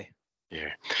Tuesday.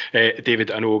 Yeah.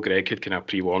 David, I know Greg had kind of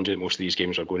pre-warned you that most of these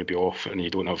games are going to be off and you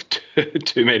don't have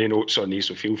too many notes on these,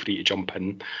 so feel free to jump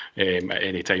in at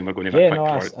any time. We're going to have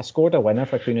a quick I scored a winner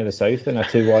for Queen of the South in a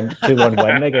 2-1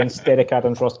 win against Derek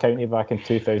Adams Ross County back in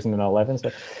 2011.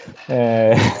 So,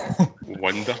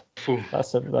 wonderful.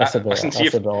 That's about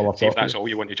all I've got. If that's all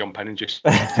you want to jump in and just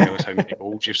tell us how many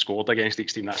goals you've scored against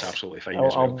each team, that's absolutely fine. I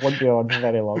won't be on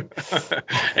very long.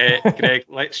 Greg,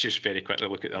 let's just very quickly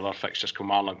look at the other fixtures.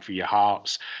 Kilmarnock via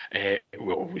Hearts. We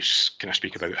always kind of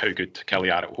speak about how good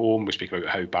Killie are at home. We speak about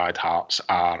how bad Hearts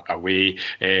are away.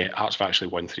 Hearts have actually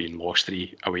won 3 and lost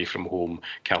 3 away from home.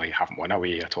 Killie haven't won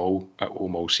away at all at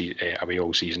home all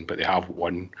season, but they have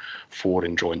won 4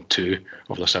 and drawn 2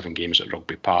 of their 7 games at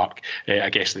Rugby Park. I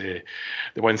guess the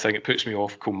one thing that puts me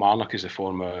off Kilmarnock is the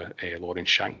form of Lawrence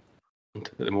Shank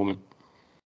at the moment.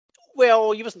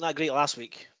 Well, he wasn't that great last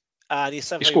week, and he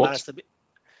somehow managed to be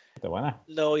the winner.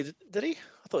 No, did he?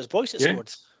 I thought it was Boyce that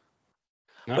scored.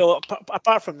 No. Well,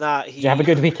 apart from that, did you have a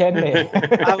good weekend, mate?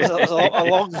 That was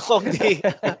a long day.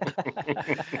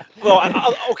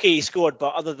 Well, okay, he scored,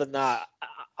 but other than that,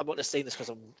 I'm not just saying this because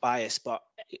I'm biased, but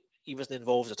he wasn't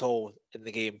involved at all in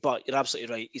the game. But you're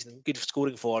absolutely right. He's in good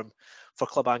scoring form for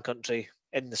club and country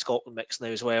in the Scotland mix now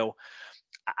as well.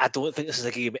 I don't think this is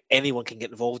a game anyone can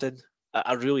get involved in.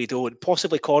 I really don't.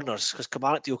 Possibly corners, because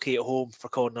Kilmarnock do okay at home for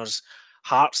corners.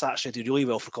 Hearts actually do really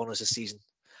well for corners this season,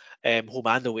 home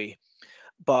and away.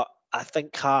 But I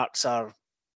think Hearts are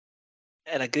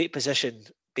in a great position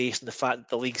based on the fact that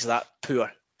the league's that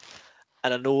poor.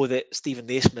 And I know that Stephen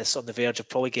Naismith's on the verge of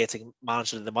probably getting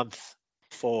Manager of the Month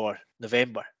for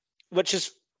November, which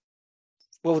is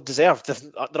well deserved.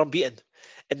 They're unbeaten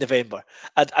in November.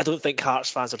 I don't think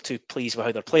Hearts fans are too pleased with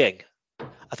how they're playing.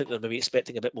 I think they're maybe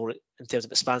expecting a bit more in terms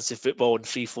of expansive football and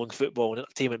free-flowing football and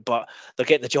entertainment, but they're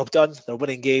getting the job done. They're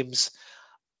winning games.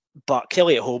 But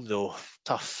Killie at home, though,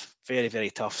 tough, very, very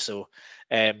tough. So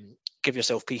give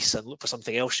yourself peace and look for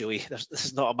something else, really. This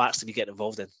is not a match to be getting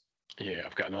involved in. Yeah,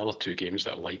 I've got another 2 games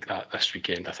that are like that this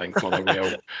weekend, I think.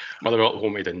 Motherwell at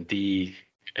home to Dundee.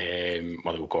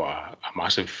 Motherwell got a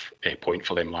massive point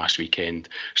for them last weekend.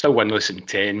 Still winless in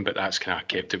 10, but that's kind of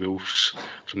kept the Wolves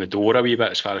from the door a wee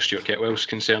bit as far as Stuart Ketwell's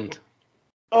concerned.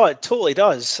 Oh, it totally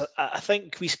does. I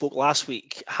think we spoke last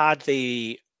week. Had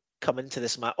they come into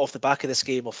this match off the back of this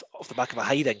game, off the back of a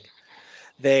hiding,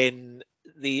 then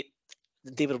David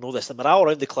will know this. The morale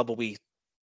around the club will be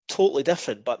totally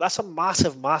different, but that's a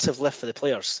massive lift for the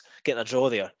players getting a draw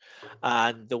there,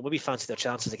 and they'll maybe fancy their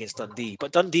chances against Dundee.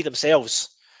 But Dundee themselves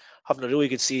having a really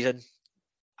good season,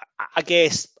 I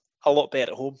guess a lot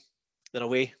better at home than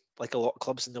away. like a lot of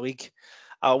clubs in the league.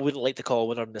 I wouldn't like to call a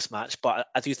winner in this match, but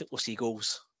I do think we'll see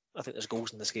goals. I think there's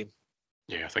goals in this game.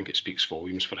 Yeah, I think it speaks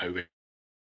volumes for how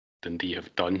Dundee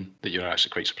have done that you're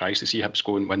actually quite surprised to see Hibs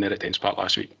go and win there at Dens Park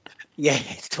last week. Yeah,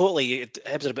 totally.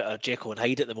 Hibs are a bit of Jekyll and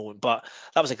Hyde at the moment, but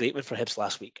that was a great win for Hibs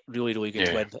last week. Really, really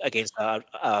good win against a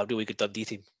really good Dundee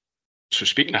team. So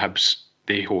speaking of Hibs,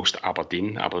 they host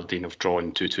Aberdeen. Aberdeen have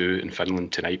drawn 2-2 in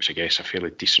Finland tonight, which I guess a fairly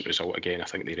decent result again. I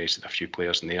think they rested a few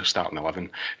players in their starting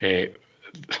 11.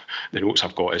 The notes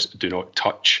I've got is do not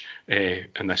touch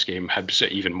in this game. Hibs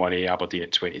at even money, Aberdeen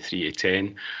at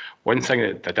 23-10. One thing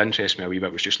that did interest me a wee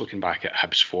bit was just looking back at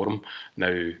Hibs' form.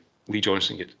 Now, Lee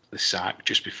Johnson got the sack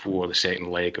just before the second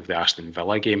leg of the Aston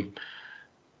Villa game.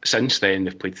 Since then,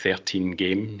 they've played 13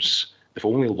 games. They've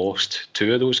only lost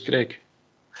 2 of those, Greg.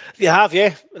 They have,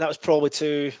 yeah. That was probably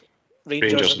to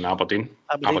Rangers and Aberdeen.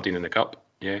 Aberdeen in the Cup,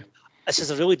 yeah. This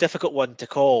is a really difficult one to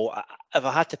call. If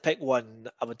I had to pick one,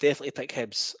 I would definitely pick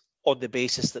Hibs on the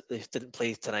basis that they didn't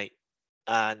play tonight.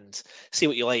 And see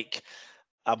what you like.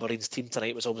 Aberdeen's team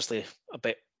tonight was obviously a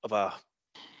bit of a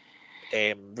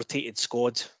rotated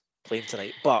squad playing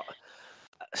tonight, but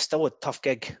still a tough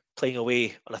gig playing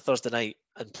away on a Thursday night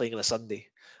and playing on a Sunday.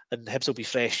 And Hibs will be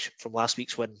fresh from last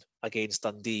week's win against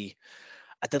Dundee.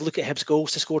 I did look at Hibs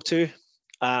goals to score 2, and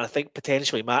I think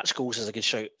potentially match goals is a good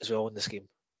shout as well in this game.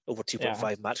 Over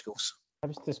 2.5 match goals.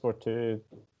 Hibs to score 2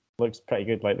 looks pretty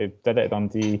good. Like they did it at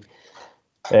Dundee,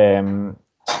 did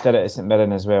it at St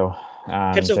Mirren as well,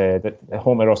 and the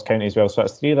home of Ross County as well. So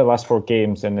that's 3 of the last 4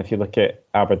 games. And if you look at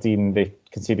Aberdeen, they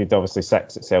conceded obviously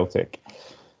 6 at Celtic,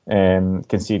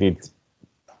 conceded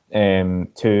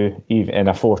 2 even in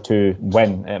a 4-2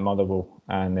 win at Motherwell,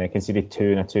 and conceded 2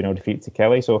 in a 2-0 defeat to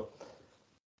Kelly. So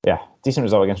yeah, decent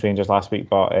result against Rangers last week,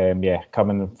 but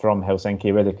coming from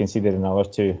Helsinki where they conceded another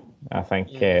 2, I think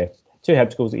 2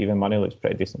 Hibs goals at even money looks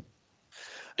pretty decent.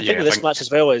 The thing with this match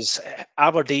as well is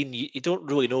Aberdeen, you don't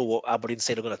really know what Aberdeen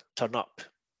side are going to turn up,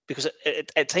 because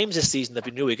at times this season they've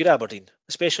been really good, Aberdeen,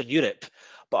 especially in Europe,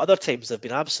 but other times they've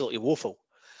been absolutely woeful.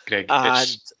 Greg,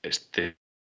 it's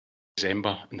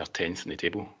December and they're 10th in the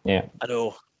table. Yeah, I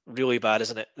know, really bad,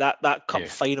 isn't it? That cup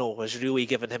final was really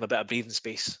giving him a bit of breathing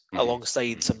space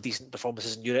alongside some decent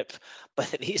performances in Europe, but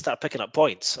they need to start picking up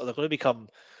points, or it's going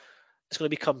to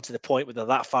become to the point where they're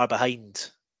that far behind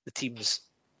the teams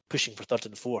pushing for 3rd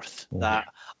and 4th that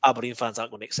Aberdeen fans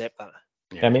aren't going to accept that.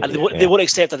 Yeah. And they won't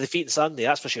accept a defeat on Sunday,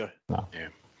 that's for sure. No.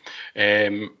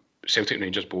 Yeah. Celtic and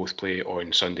Rangers both play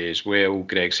on Sunday as well.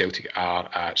 Greg, Celtic are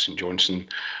at St Johnstone.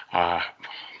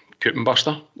 Coupon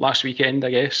buster last weekend, I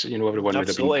guess. You know, everyone would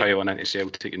have been piling into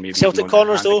Celtic and maybe Celtic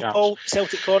corners though, Paul.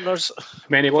 Celtic corners.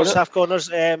 Many was first half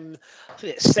corners. I think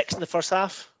it's 6 in the first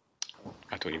half.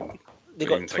 I don't even. They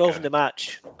got 12 in the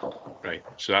match. Right,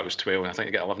 so that was 12, and I think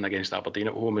they got 11 against Aberdeen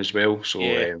at home as well. So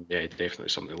definitely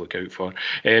something to look out for.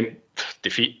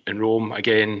 Defeat in Rome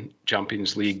again,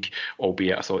 Champions League,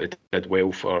 albeit I thought it did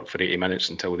well for 80 minutes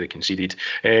until they conceded.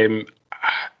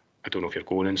 I don't know if you're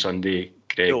going on Sunday,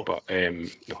 Greg, but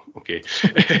no, okay.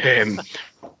 Do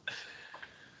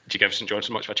you give St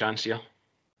Johnstone much of a chance here?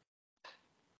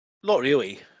 Not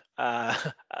really.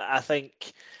 I think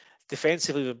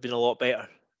defensively we've been a lot better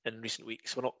in recent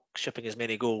weeks. We're not shipping as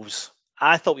many goals.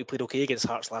 I thought we played okay against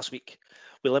Hearts last week.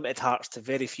 We limited Hearts to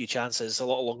very few chances, a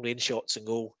lot of long range shots and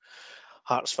goal.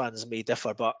 Hearts fans may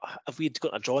differ, but if we'd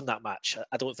gotten a draw in that match,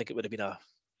 I don't think it would have been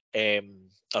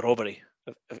a robbery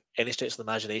of any stretch of the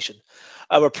imagination.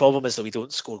 Our problem is that we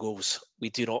don't score goals.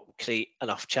 We do not create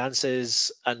enough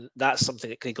chances, and that's something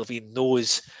that Craig Levein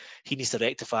knows he needs to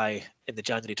rectify in the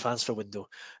January transfer window.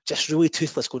 Just really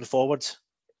toothless going forward.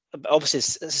 Obviously,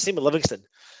 it's the same with Livingston.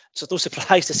 So it's no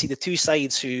surprise to see the 2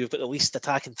 sides who've got the least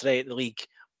attacking threat in the league,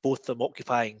 both of them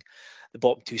occupying the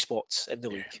bottom 2 spots in the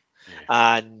league.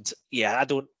 And I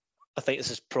think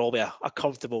this is probably a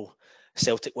comfortable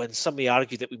Celtic win. Some may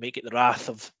argue that we may get the wrath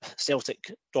of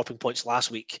Celtic dropping points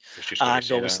last week and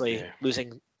obviously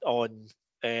losing on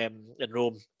in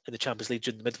Rome in the Champions League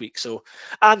during the midweek. So,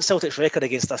 and Celtic's record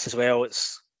against us as well,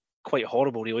 it's quite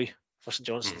horrible really. For St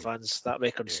Johnstone fans, that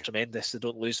record's tremendous. They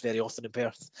don't lose very often in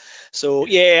Perth. So,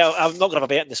 I'm not going to have a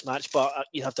bet in this match, but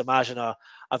you have to imagine a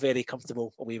very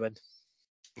comfortable away win.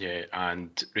 Yeah,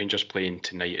 and Rangers playing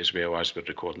tonight as well as we're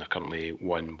recording. They're currently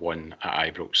 1-1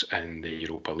 at Ibrox in the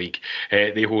Europa League.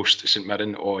 They host St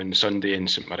Mirren on Sunday, and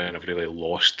St Mirren have really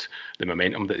lost the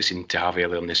momentum that they seemed to have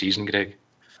earlier in the season, Greg.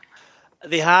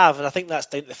 They have, and I think that's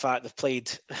down to the fact they've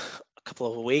played a couple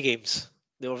of away games.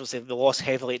 They lost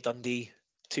heavily at Dundee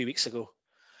 2 weeks ago,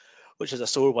 which is a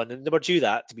sore one, and they were due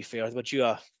that, to be fair. They were due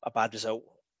a bad result,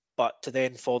 but to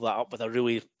then follow that up with a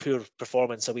really poor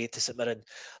performance away to St Mirren.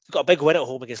 They've got a big win at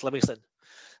home against Livingston,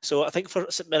 So I think for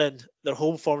St Mirren, their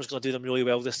home form is going to do them really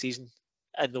well this season,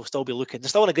 and they'll still be looking. They're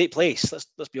still in a great place.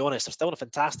 Let's be honest. They're still in a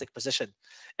fantastic position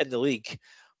in the league,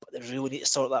 but they really need to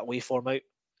sort that away form out.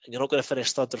 And you're not going to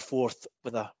finish third or fourth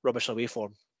with a rubbish away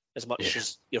form as much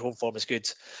as your home form is good.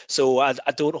 So I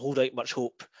don't hold out much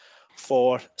hope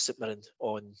for St Mirren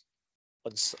on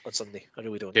Sunday. I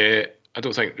really don't. Yeah, I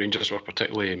don't think Rangers were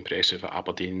particularly impressive at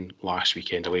Aberdeen last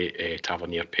weekend away.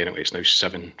 Tavernier penalty. It's now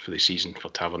 7 for the season for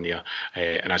Tavernier,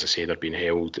 and as I say, they're being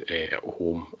held at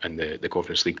home in the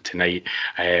Conference League tonight.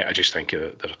 I just think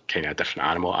they're kind of a different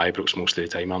animal at Ibrox most of the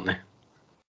time, aren't they?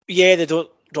 Yeah, they don't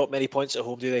drop many points at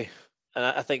home, do they? And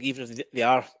I think even if they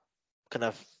are kind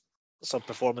of some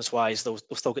performance-wise, they'll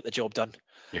still get the job done.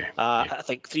 Yeah. I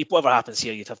think whatever happens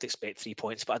here, you'd have to expect 3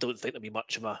 points, but I don't think there'll be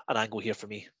much of an angle here for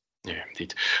me. Yeah,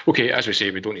 indeed. Okay, as we say,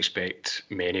 we don't expect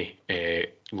many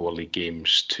lower league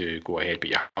games to go ahead, but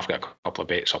yeah, I've got a couple of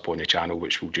bets up on the channel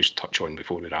which we'll just touch on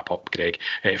before we wrap up, Greg.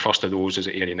 First of those is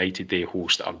at Ayr United. They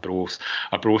host Arbroath.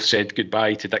 Arbroath said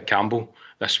goodbye to Dick Campbell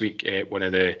this week, one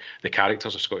of the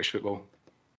characters of Scottish football.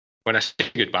 When I say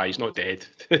goodbye, he's not dead.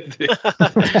 He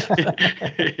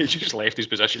just left his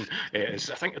position. I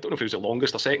don't know if he was the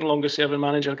longest or second longest serving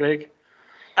manager, Greg.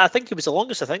 I think he was the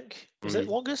longest, Was it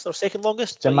longest or second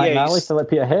longest? Jim McNally still at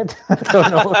Peterhead? I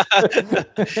don't know.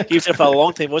 He was there for a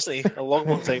long time, wasn't he? A long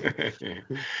time.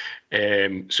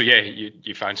 So yeah,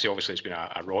 you fancy, obviously it's been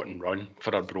a rotten run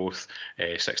for Arbroath,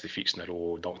 6 defeats in a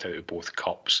row, knocked out of both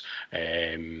cups,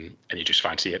 and you just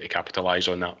fancy it to capitalise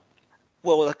on that.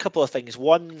 Well, a couple of things.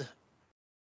 One,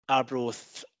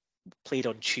 Arbroath played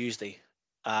on Tuesday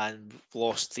and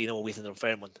lost 3-0 away to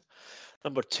Dunfermline.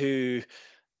 Number 2,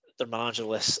 they're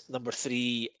managerless. Number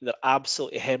 3, they're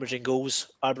absolutely hemorrhaging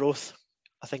goals, Arbroath.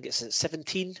 I think it's at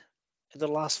 17 in their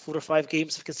last 4 or 5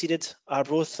 games they've conceded.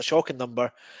 Arbroath, a shocking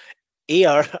number.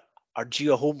 Ayr are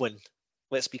due a home win.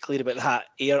 Let's be clear about that.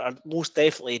 Ayr are most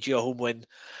definitely due a home win.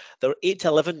 They're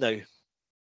 8-11 now.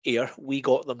 Ayr, we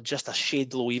got them just a shade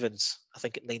below evens, I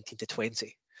think at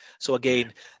 19-20. So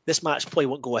again, this match probably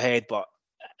won't go ahead, but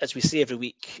as we say every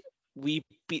week, we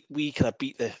kind of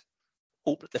beat the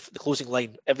closing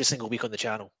line every single week on the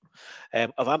channel. If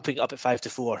I'm putting it up at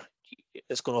 5-4,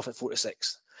 it's going off at 4-6.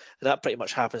 And that pretty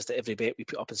much happens to every bet we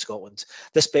put up in Scotland.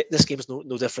 This game is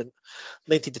no different.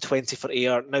 19-20 for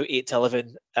Ayr, now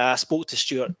 8-11. I spoke to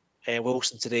Stuart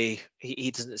Wilson today.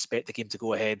 He doesn't expect the game to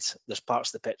go ahead. There's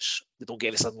parts of the pitch that don't get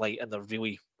any sunlight and they're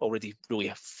really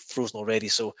frozen already.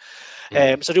 So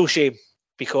it's a real shame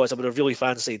because I would have really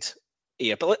fancied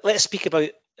Ayr. But let's speak about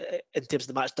in terms of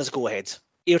the match does go ahead.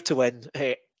 Ayr to win,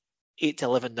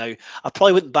 8-11 now. I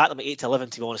probably wouldn't back them at 8-11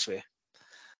 to be honest with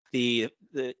you.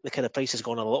 The kind of price has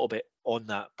gone a little bit on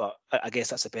that, but I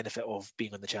guess that's the benefit of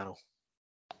being on the channel.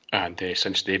 And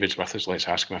since David's with us, let's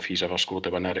ask him if he's ever scored a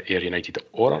winner at Ayr United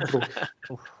or Arbroath.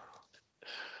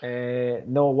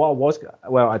 No, I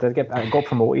got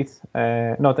promoted.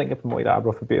 No, I didn't get promoted at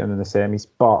Arbroath for beating them in the semis,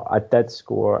 but I did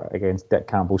score against Dick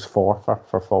Campbell's for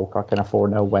Falkirk in a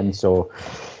 4-0 win. So,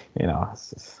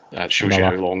 that shows you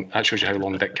how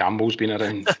long Dick Campbell's been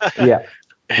around. Yeah.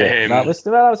 That was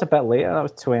a bit later. That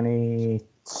was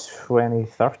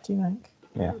 2013, I think.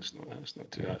 Yeah, it's not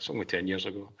too. That's only 10 years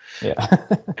ago. Yeah.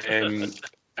 And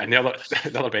the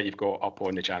other bet you've got up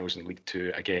on the channels in League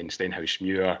 2 again,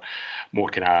 Stenhousemuir, more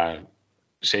kind of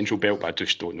central belt, but I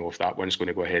just don't know if that one's going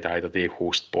to go ahead either. They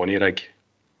host Bonnyrigg.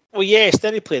 Well, yeah,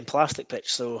 Stenny playing plastic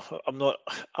pitch, so I'm not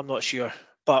sure,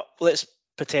 but let's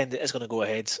pretend it is going to go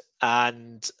ahead.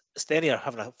 And Stenny are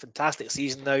having a fantastic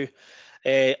season now.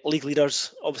 League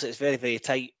leaders, obviously, it's very very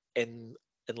tight in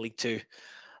League 2.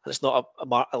 And it's not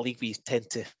a league we tend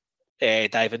to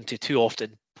dive into too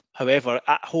often. However,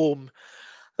 at home,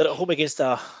 they're at home against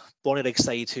a Bonnyrigg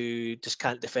side who just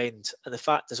can't defend. And the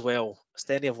fact as well,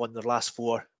 Stenny have won their last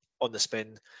 4 on the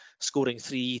spin, scoring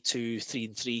 3-2,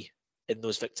 3-3 in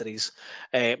those victories.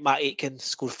 Matt Aitken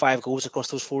scored 5 goals across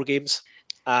those 4 games.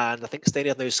 And I think Stenny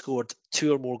have now scored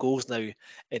 2 or more goals now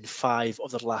in 5 of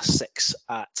their last 6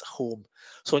 at home.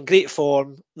 So in great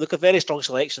form, look, a very strong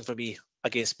selection for me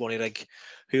against Bonnyrigg,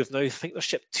 who have now, I think they've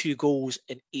shipped 2 goals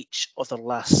in each of their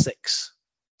last 6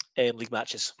 league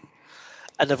matches.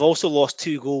 And they've also lost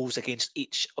 2 goals against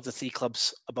each of the 3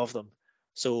 clubs above them.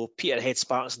 So Peterhead,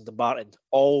 Spartans and Dumbarton,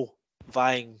 all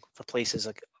vying for places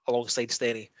alongside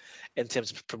Stenny in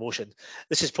terms of promotion.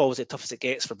 This is probably the toughest it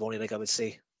gets for Bonnyrigg, I would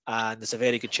say. And there's a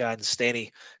very good chance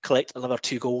Stenny collect another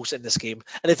 2 goals in this game.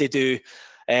 And if they do,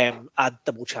 add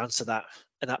double chance to that.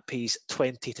 And that pays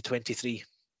 20-23.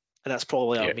 And that's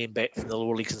probably our main bet from the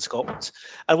lower leagues in Scotland.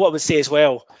 And what I would say as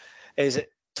well is at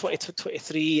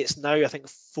 20-23, it's now, I think,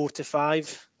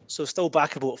 4-5. So still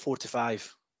backable at 4-5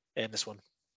 in this one.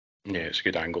 Yeah, it's a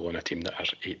good angle on a team that are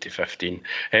 8-15.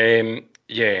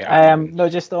 No,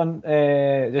 just on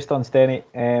Stenny.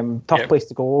 Tough place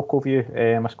to go,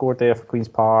 Coveview. I scored there for Queen's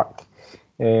Park.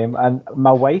 And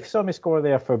my wife saw me score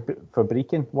there for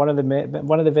Brecon. One of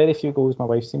the very few goals my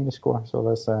wife's seen me score. So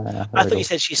that's. I thought you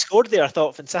said she scored there. I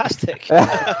thought fantastic.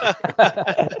 Yeah,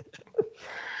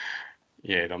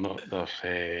 they're not.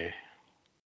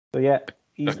 So yeah,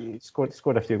 he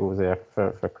scored a few goals there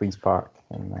for Queen's Park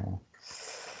and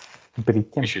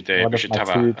Brecon. We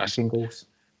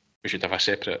should have a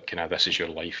separate kind of "This Is Your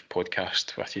Life"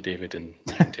 podcast with you, David, and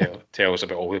you can tell us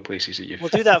about all the places that you've. We'll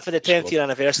do that for the 10th year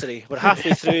anniversary. We're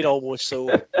halfway through it almost, so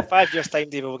 5 years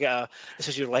time, David, we'll get a "This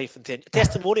Is Your Life" and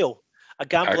testimonial, a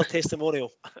gambler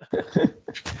testimonial.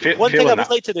 One thing I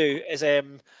would like to do is, I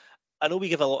know we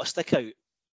give a lot of stick out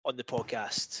on the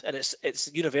podcast, and it's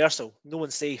universal. No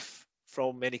one's safe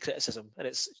from any criticism, and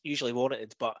it's usually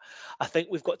warranted. But I think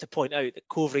we've got to point out that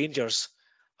Cove Rangers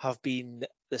have been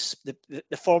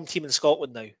the form team in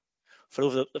Scotland now for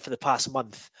the past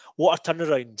month. What a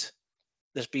turnaround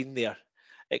there's been there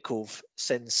at Cove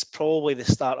since probably the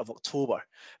start of October.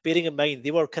 Bearing in mind they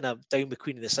were kind of down with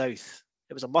Queen of the South.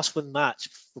 It was a must-win match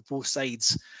for both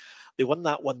sides. They won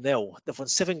that 1-0. They've won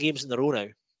 7 games in a row now.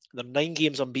 They're 10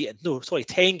 games unbeaten,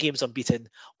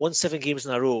 won 7 games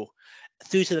in a row,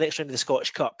 through to the next round of the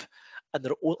Scottish Cup. And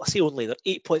they're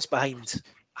 8 points behind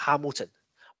Hamilton.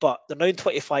 But they're now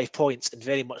 25 points and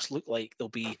very much look like they'll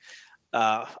be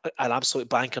an absolute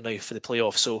banker now for the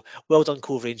playoffs. So well done,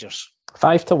 Cove Rangers.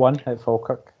 5-1 at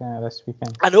Falkirk this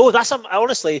weekend. I know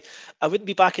honestly, I wouldn't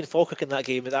be backing Falkirk in that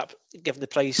game given the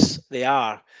price they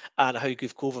are and how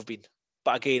good Cove have been.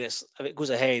 But again, if it goes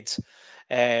ahead,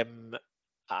 I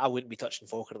wouldn't be touching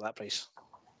Falkirk at that price.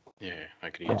 Yeah,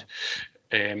 agreed.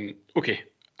 Yeah. Okay.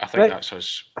 I think that's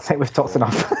us. I think we've talked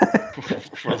enough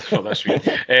for this week.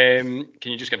 Can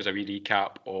you just give us a wee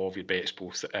recap of your bets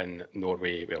both in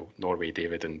Norway,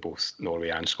 David, and both Norway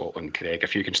and Scotland, Craig?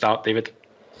 If you can start, David.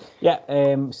 Yeah,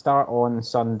 start on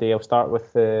Sunday. I'll start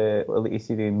with the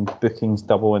Eliteserien bookings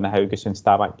double in the Haugesund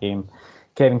Stabæk game.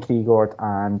 Kevin Kriegord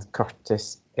and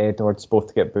Curtis Edwards both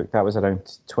to get booked. That was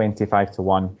around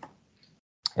 25-1.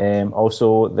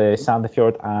 Also the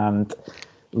Sandefjord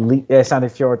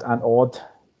and Odd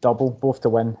double, both to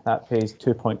win. That pays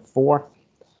 2.4.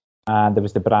 And there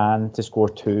was the Brann to score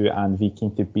 2 and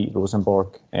Viking to beat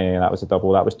Rosenborg. That was a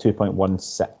double. That was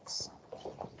 2.16.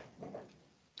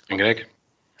 And Greg?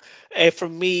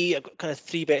 From me, I've got kind of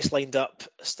 3 bets lined up,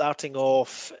 starting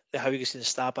off the Haugesund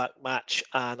Stabæk match,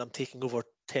 and I'm taking over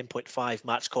 10.5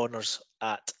 match corners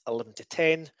at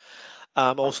 11-10.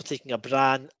 I'm also taking a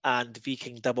Brann and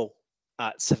Viking double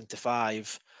at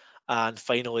 7-5. And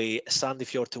finally,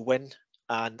 Sandefjord to win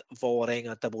and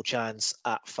Vålerenga double chance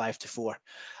at 5-4.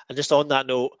 And just on that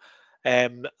note,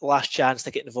 last chance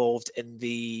to get involved in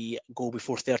the goal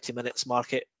before 30 minutes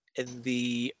market in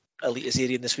the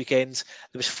Eliteserien this weekend.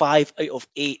 There was 5 out of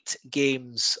 8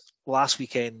 games last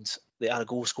weekend that had a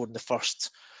goal scored in the first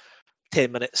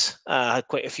 10 minutes. I had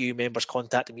quite a few members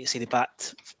contacting me to say they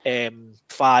backed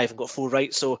 5 and got 4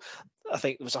 right. So I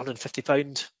think it was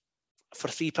 £150 for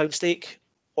a £3 stake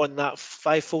on that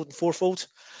 5-fold and 4-fold.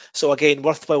 So again,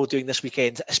 worthwhile doing this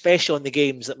weekend, especially on the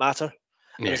games that matter.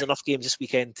 Yeah. There's enough games this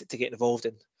weekend to get involved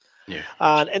in. Yeah.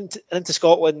 And into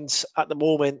Scotland at the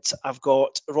moment, I've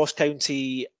got Ross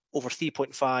County over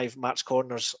 3.5 match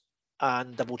corners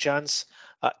and double chance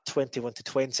at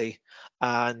 21-20,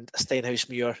 and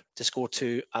Steinhousemuir to score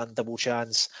 2 and double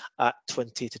chance at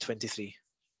 20-23.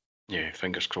 Yeah,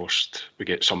 fingers crossed we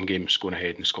get some games going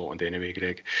ahead in Scotland anyway,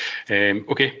 Greg.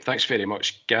 Okay, thanks very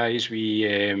much, guys.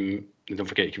 We don't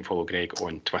forget you can follow Greg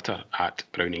on Twitter at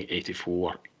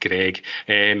Browning84 Greg.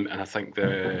 And I think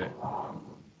the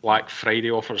Black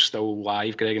Friday offer is still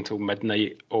live, Greg, until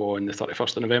midnight on the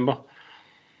 31st of November.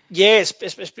 Yeah,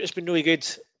 it's been really good.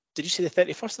 Did you say the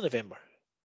 31st of November?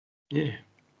 Yeah.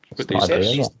 What day is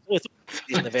it? It's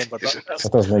November, but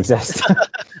it doesn't exist.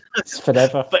 It's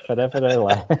forever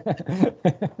early.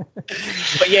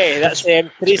 But yeah, that's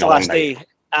today's the last day.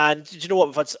 And do you know what?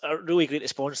 We've had a really great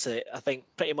response to it. I think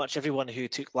pretty much everyone who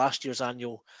took last year's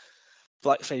annual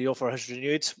Black Friday offer has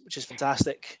renewed, which is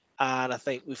fantastic. And I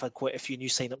think we've had quite a few new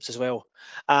sign-ups as well.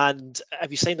 And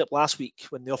if you signed up last week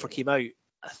when the offer came out,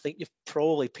 I think you've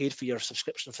probably paid for your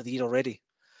subscription for the year already,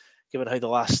 given how the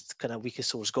last kind of week or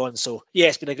so has gone. So yeah,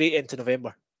 it's been a great end to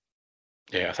November.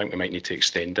 Yeah, I think we might need to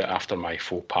extend it after my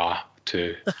faux pas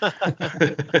to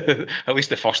at least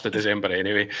the 1st of December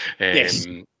anyway. Yes.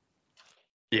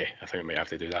 Yeah, I think we might have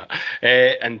to do that.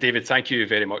 And David, thank you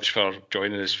very much for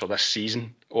joining us for this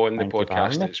season on the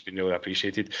podcast. It's been really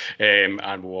appreciated.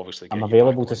 And we'll obviously get I'm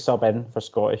available to sub in for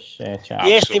Scottish chat.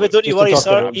 Yes, David, don't you worry,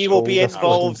 sir. He will be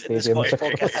involved in the Scottish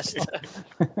podcast.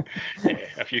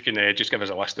 If you can just give us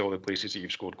a list of all the places that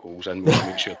you've scored goals in, we'll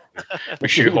make sure we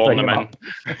shoehorn them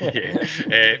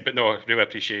in. But no, really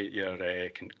appreciate your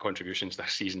contributions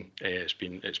this season. It's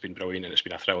been brilliant, and it's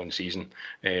been a thrilling season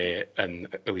in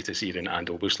Eliteserien and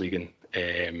Oberliga,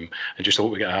 and just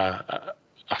hope we get a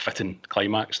fitting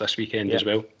climax this weekend as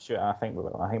well. Sure, I think we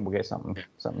will. I think we'll get something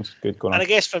good going on. And I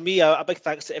guess for me, a big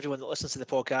thanks to everyone that listens to the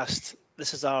podcast.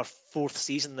 This is our 4th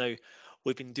season now.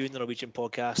 We've been doing the Norwegian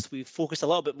podcast. We've focused a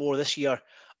little bit more this year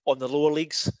on the lower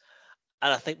leagues,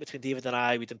 and I think between David and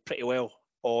I, we've done pretty well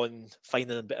on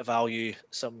finding a bit of value,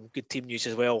 some good team news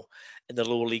as well in the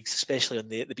lower leagues, especially on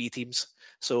the B teams.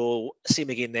 So same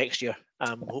again next year.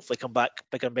 Hopefully come back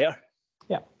bigger and better.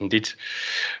 Yeah, indeed.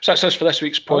 So that's us for this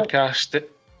week's podcast. Right.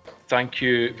 Thank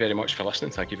you very much for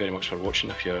listening. Thank you very much for watching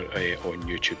if you're on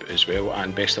YouTube as well.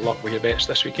 And best of luck with your bets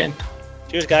this weekend.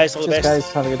 Cheers, guys. All the best.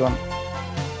 Guys. Have a good one.